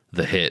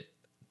the hit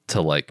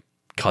to like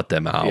cut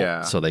them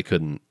out, so they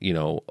couldn't, you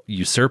know,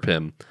 usurp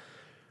him.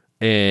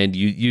 And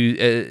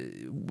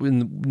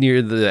when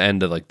near the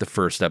end of like the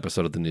first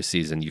episode of the new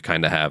season, you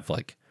kind of have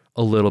like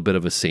a little bit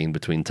of a scene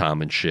between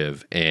Tom and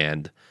Shiv,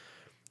 and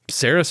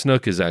Sarah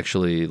Snook is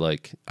actually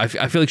like, I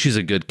feel like she's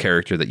a good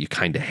character that you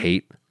kind of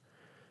hate,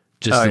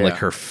 just in like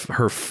her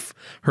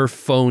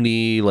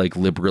phony like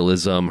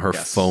liberalism, her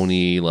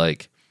phony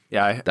like.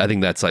 Yeah, I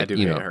think that's like, I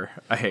hate her.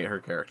 I hate her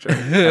character,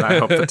 and I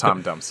hope that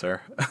Tom dumps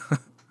her.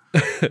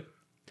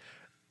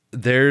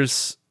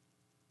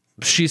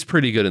 She's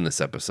pretty good in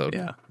this episode.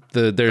 Yeah,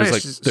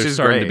 there's she's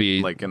starting great, to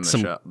be like in the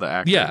some show, the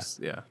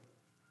actress. Yeah.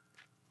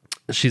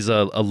 She's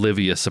a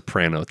Olivia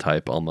Soprano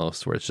type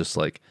almost, where it's just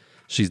like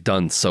she's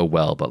done so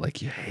well, but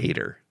like you hate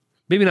her.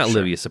 Maybe not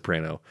Olivia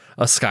Soprano,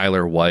 a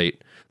Skylar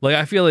White. Like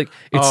I feel like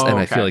it's,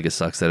 I feel like it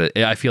sucks that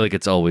I feel like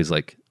it's always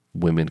like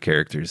women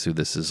characters who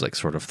this is like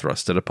sort of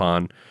thrusted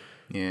upon.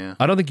 Yeah.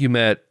 I don't think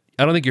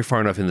you're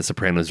far enough in The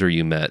Sopranos where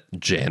you met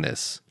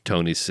Janice,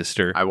 Tony's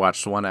sister. I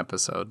watched one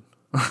episode.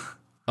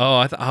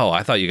 I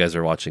thought you guys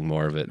were watching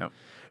more of it. Nope.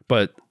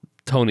 But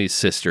Tony's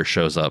sister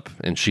shows up,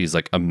 and she's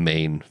like a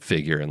main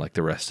figure in like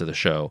the rest of the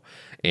show,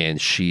 and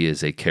she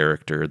is a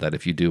character that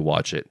if you do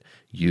watch it,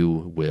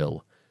 you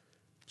will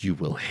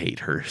hate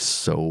her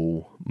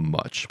so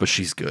much. But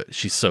she's good.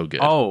 She's so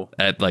good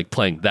at like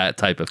playing that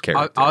type of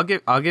character.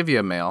 I'll give you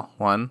a male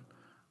one.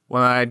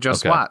 When I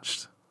just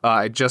watched,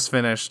 I just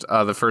finished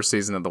the first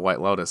season of The White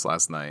Lotus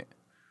last night.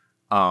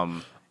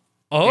 And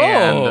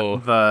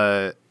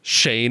the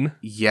Shane.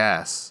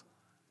 Yes.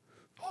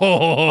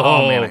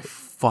 Oh man, I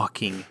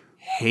fucking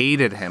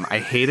hated him. I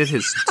hated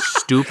his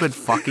stupid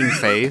fucking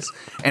face,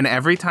 and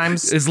every time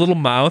his little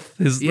mouth,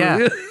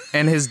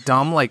 and his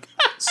dumb like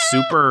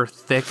super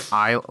thick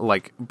eye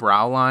like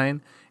brow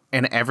line,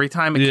 and every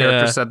time a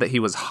character said that he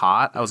was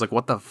hot, I was like,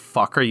 what the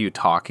fuck are you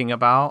talking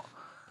about?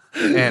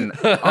 And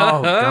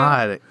oh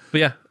god.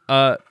 But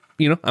yeah,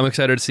 you know, I'm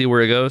excited to see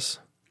where it goes.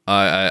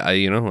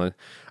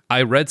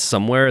 I read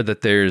somewhere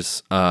that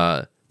there's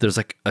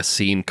like a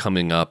scene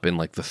coming up in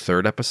like the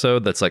third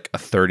episode that's like a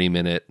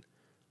 30-minute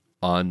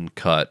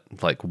uncut,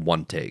 like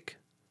one take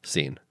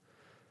scene.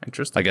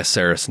 Interesting. I guess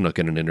Sarah Snook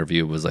in an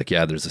interview was like,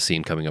 yeah, there's a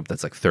scene coming up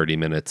that's like 30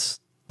 minutes,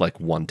 like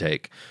one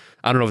take.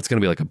 I don't know if it's going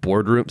to be like a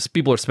boardroom.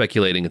 People are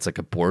speculating it's like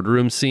a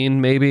boardroom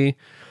scene maybe,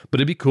 but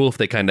it'd be cool if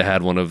they kind of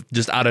had one of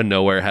just out of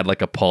nowhere had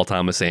like a Paul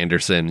Thomas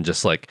Anderson,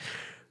 just like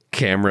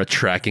camera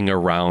tracking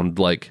around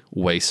like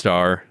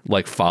Waystar,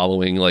 like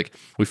following, like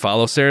we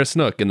follow Sarah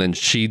Snook and then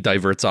she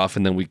diverts off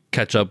and then we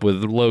catch up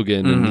with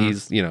Logan and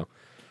he's,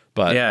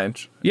 but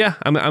yeah,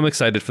 I'm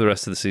excited for the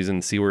rest of the season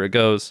and see where it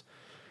goes.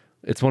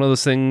 It's one of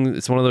those things.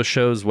 It's one of those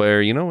shows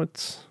where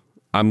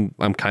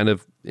I'm kind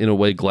of in a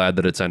way glad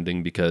that it's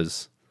ending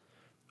because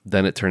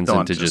then it turns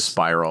into just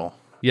spiral.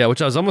 Yeah,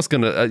 which I was almost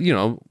gonna.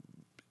 It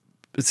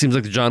seems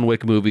like the John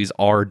Wick movies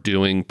are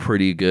doing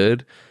pretty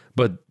good,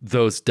 but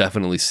those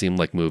definitely seem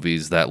like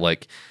movies that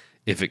like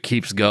if it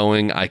keeps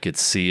going, I could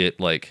see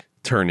it like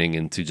turning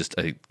into just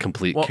a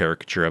complete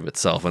caricature of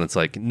itself, and it's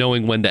like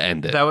knowing when to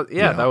end it.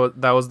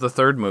 That was the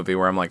third movie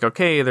where I'm like,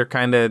 okay, they're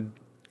kind of.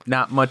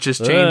 Not much is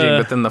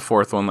changing, but then the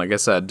fourth one, like I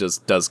said,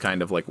 just does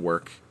kind of like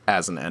work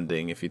as an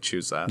ending if you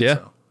choose that. Yeah.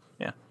 So,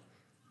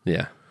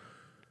 yeah.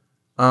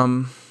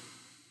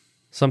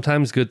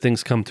 Sometimes good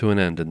things come to an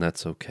end, and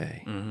that's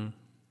okay. Mm-hmm.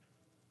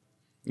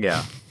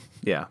 Yeah.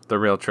 Yeah. The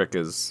real trick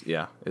is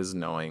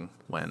knowing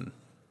when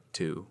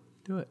to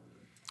do it.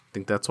 I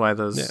think that's why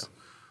those,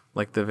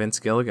 like the Vince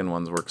Gilligan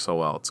ones work so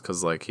well. It's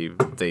because like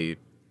they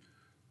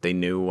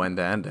knew when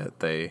to end it.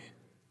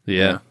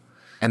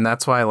 And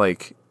that's why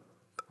like.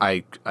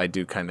 I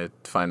do kind of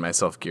find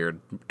myself geared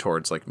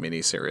towards like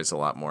miniseries a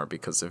lot more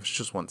because if it's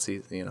just one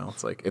season,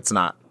 it's like it's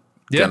not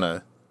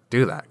gonna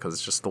do that because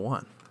it's just the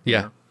one.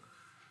 Yeah,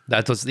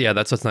 that's what's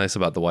nice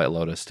about the White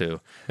Lotus too,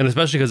 and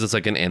especially because it's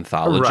like an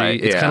anthology. Right,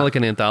 it's kind of like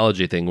an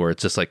anthology thing where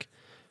it's just like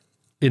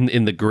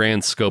in the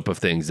grand scope of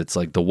things, it's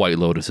like the White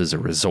Lotus is a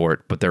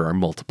resort, but there are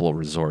multiple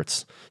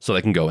resorts, so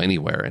they can go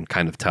anywhere and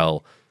kind of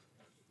tell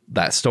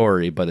that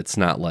story. But it's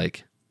not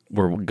like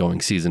we're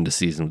going season to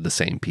season with the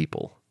same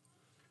people.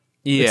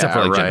 Yeah, except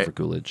for like Jennifer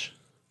Coolidge.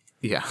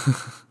 Yeah,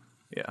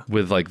 yeah.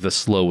 With like the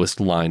slowest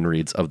line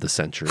reads of the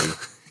century.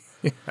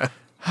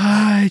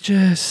 I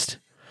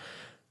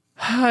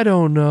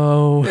don't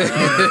know.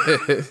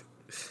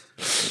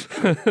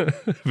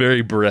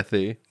 Very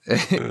breathy.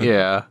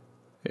 Yeah.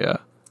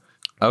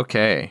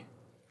 Okay.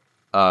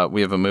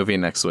 We have a movie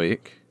next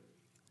week.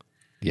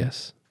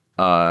 Yes.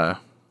 And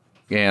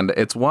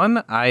it's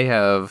one I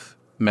have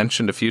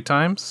mentioned a few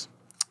times.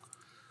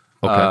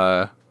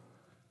 Okay.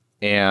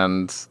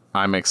 And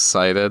I'm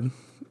excited.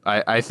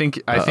 I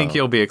think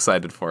you'll be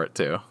excited for it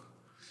too.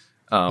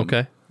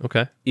 Okay.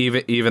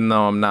 Even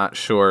though I'm not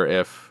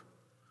sure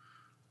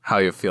how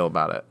you feel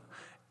about it.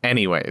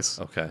 Anyways.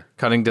 Okay.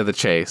 Cutting to the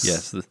chase.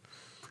 Yes.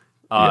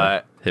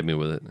 Hit me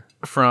with it.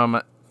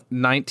 From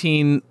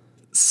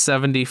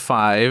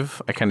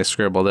 1975, I kind of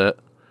scribbled it.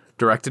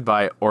 Directed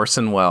by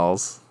Orson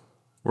Welles.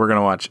 We're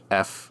gonna watch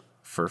F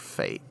for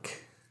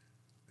Fake.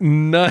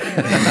 No.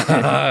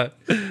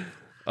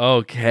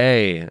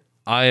 Okay.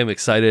 I am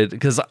excited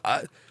because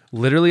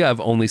I've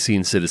only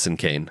seen Citizen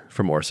Kane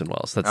from Orson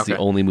Welles. That's the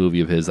only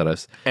movie of his that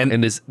I've.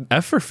 And is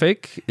F for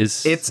Fake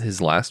it's his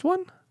last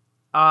one?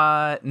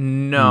 No.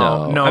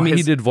 I mean,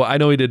 he did. I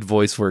know he did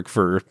voice work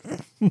for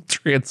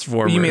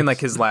Transformers. You mean like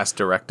his last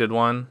directed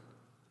one?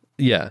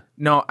 Yeah.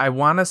 No, I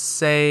want to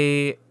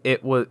say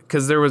it was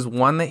because there was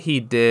one that he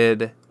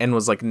did and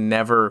was like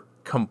never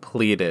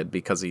completed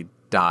because he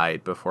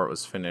died before it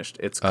was finished.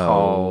 It's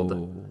called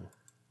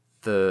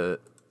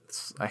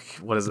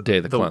what is it? Day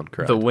the Clown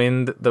Cried. The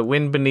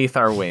wind beneath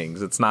our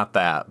wings. It's not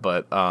that,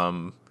 but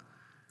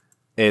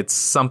it's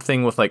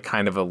something with like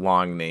kind of a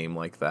long name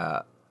like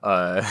that.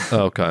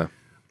 Okay.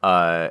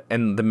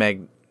 And the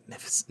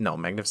Magnificent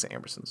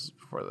Ambersons was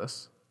before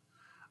this.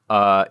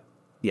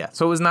 Yeah.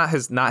 So it was not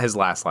his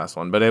last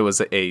one, but it was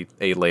a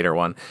later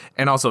one,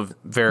 and also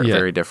very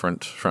very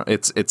different from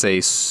it's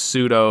a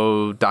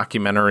pseudo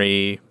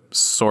documentary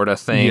sort of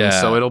thing. Yeah.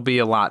 So it'll be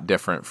a lot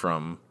different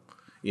from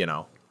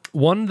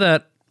one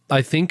that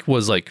I think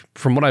was like,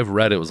 from what I've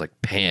read, it was like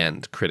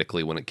panned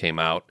critically when it came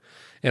out.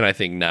 And I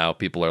think now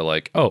people are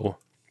like, oh,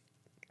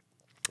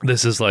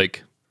 this is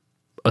like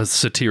a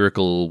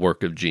satirical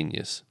work of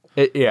genius.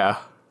 Yeah.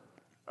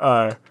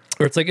 Or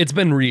it's like, it's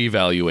been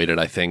reevaluated,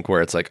 I think,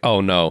 where it's like,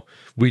 oh no,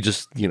 we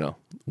just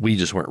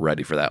weren't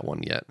ready for that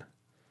one yet.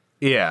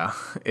 Yeah.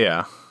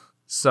 Yeah.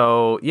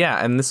 So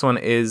yeah, and this one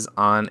is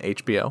on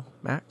HBO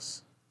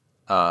Max.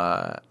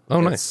 Nice.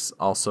 It's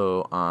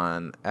also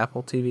on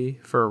Apple TV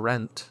for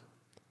rent.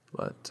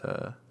 But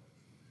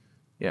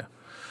yeah.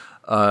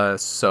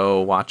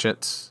 So watch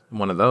it,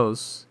 one of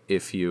those,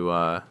 if you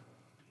don't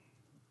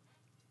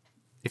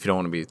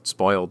want to be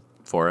spoiled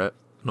for it.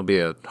 It'll be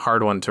a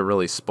hard one to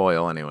really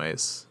spoil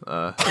anyways.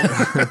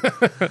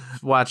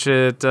 Watch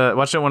it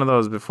one of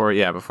those before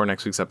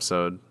next week's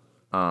episode.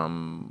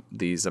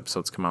 These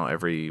episodes come out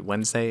every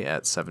Wednesday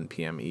at 7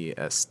 p.m.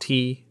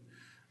 EST.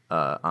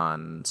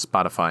 On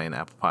Spotify and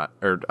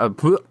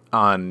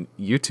on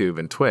YouTube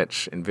and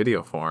Twitch in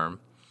video form,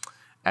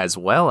 as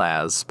well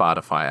as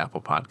Spotify, Apple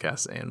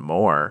Podcasts, and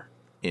more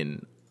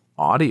in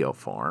audio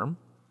form.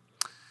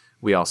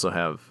 We also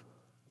have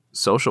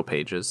social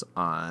pages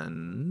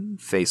on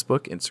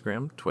Facebook,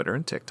 Instagram, Twitter,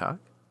 and TikTok.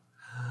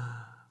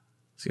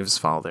 So give us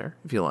a follow there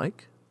if you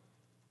like.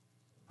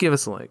 Give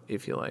us a like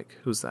if you like.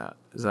 Who's that?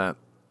 Is that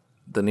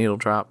the Needle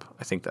Drop?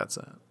 I think that's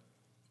it.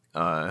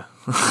 I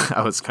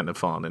was kind of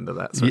falling into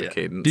that sort of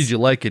cadence. Did you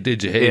like it?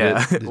 Did you hate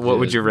it? Did What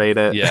would you rate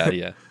it?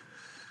 Yeah.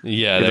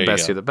 You're the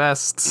best. You're the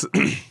best.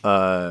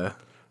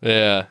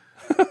 Yeah.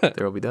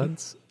 There will be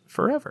duds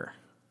forever.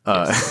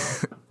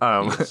 Yes.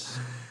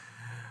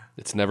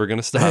 It's never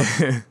gonna stop.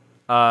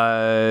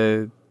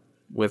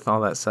 With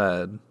all that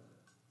said,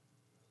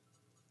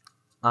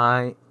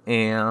 I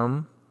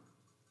am.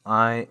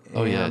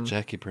 Oh yeah,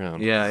 Jackie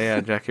Brown. Yeah,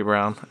 Jackie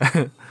Brown.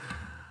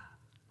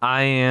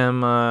 I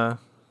am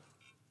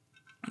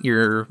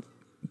your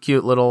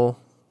cute little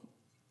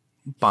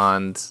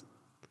Bond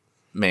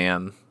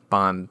man.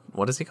 Bond.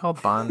 What is he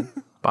called? Bond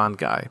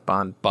guy.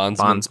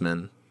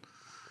 Bondsman.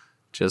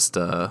 Just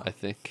I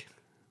think.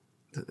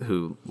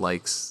 Who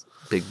likes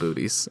big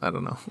booties? I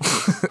don't know.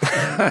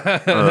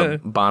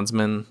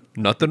 Bondsman.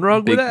 Nothing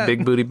wrong with that.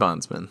 Big booty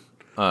bondsman.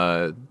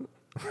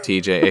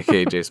 TJ,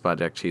 aka J Spot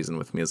Jack Cheesin'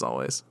 with me as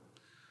always.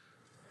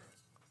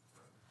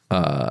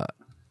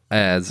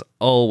 As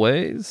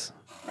always,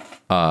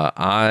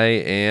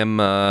 I am.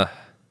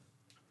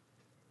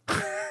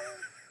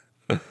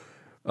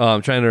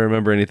 I'm trying to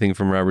remember anything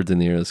from Robert De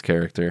Niro's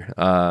character.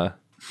 That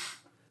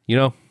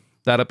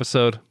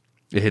episode,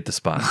 it hit the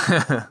spot.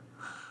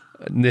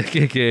 Nick,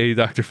 aka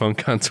Dr.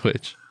 Funk on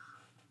Twitch.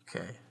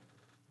 Okay.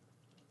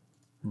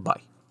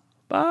 Bye.